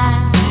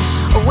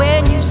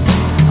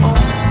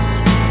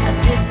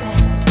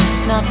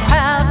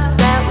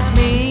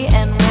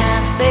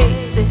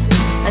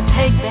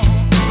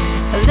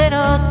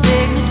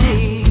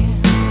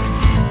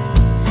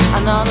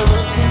I'm not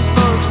looking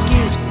for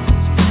excuses.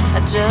 I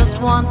just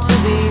want to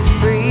be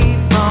free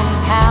from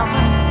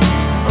power.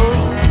 Oh,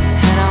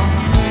 head on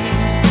free.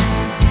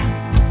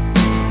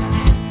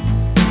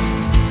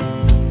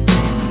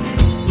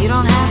 You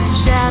don't have to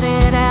shout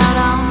it out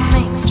on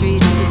Main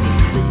Street to be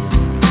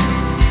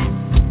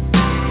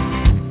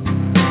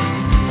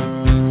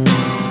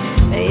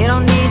clear. You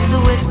don't need to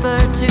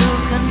whisper to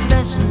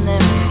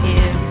confessionary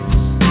ears.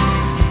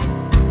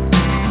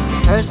 The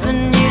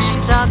person you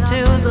should talk to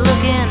is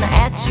looking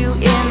at you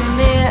in the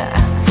mirror,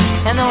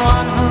 and the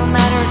one who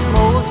matters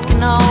most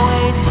can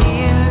always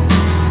hear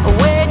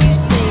when you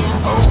say,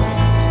 oh,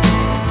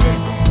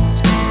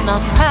 distant,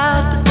 not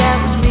proud, but that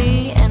was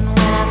me. And when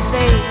I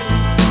say,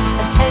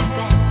 I take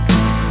back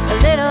a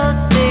little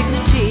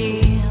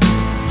dignity.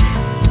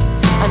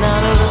 I'm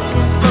not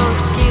looking for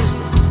excuses.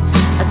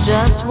 I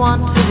just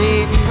want to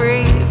be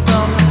free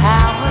from the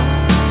power.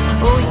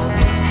 Oh, you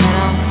head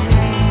on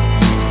free.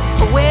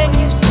 But when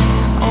you say,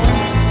 oh,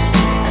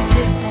 I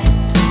did that,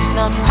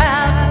 not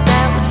proud, but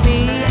that was me.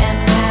 And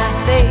when I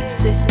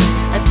face it,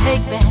 I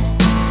take back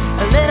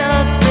a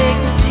little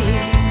dignity.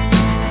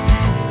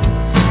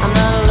 I'm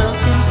not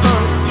looking for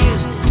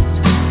excuses.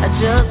 I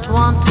just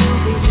want to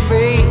be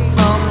free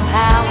from the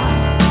power.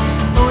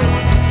 Oh, you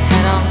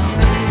head on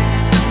free.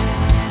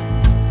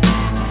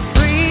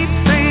 Free,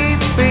 free,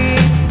 free,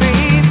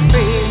 free,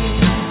 free.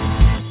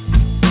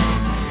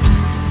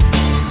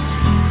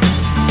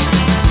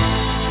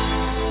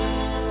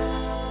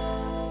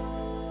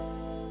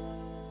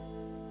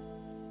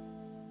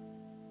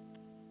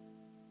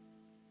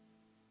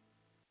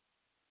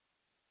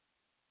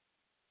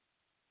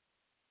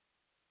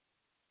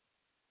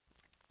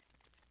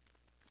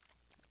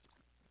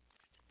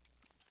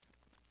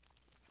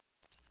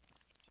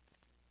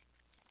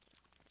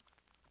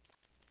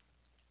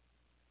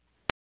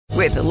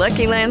 With the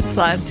Lucky Land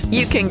Slots,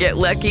 you can get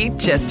lucky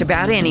just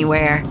about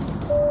anywhere.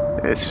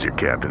 This is your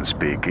captain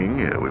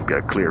speaking. We've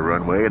got clear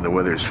runway and the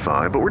weather's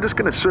fine, but we're just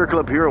going to circle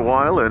up here a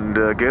while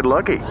and get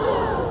lucky.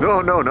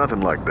 No,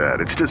 nothing like that.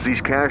 It's just these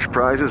cash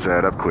prizes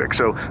add up quick.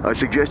 So I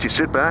suggest you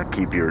sit back,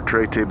 keep your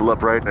tray table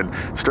upright, and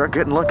start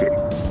getting lucky.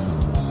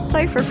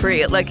 Play for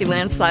free at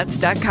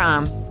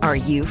LuckyLandSlots.com. Are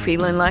you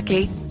feeling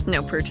lucky?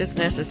 No purchase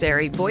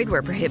necessary. Void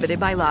where prohibited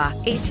by law.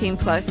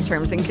 18+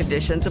 terms and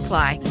conditions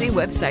apply. See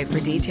website for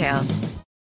details.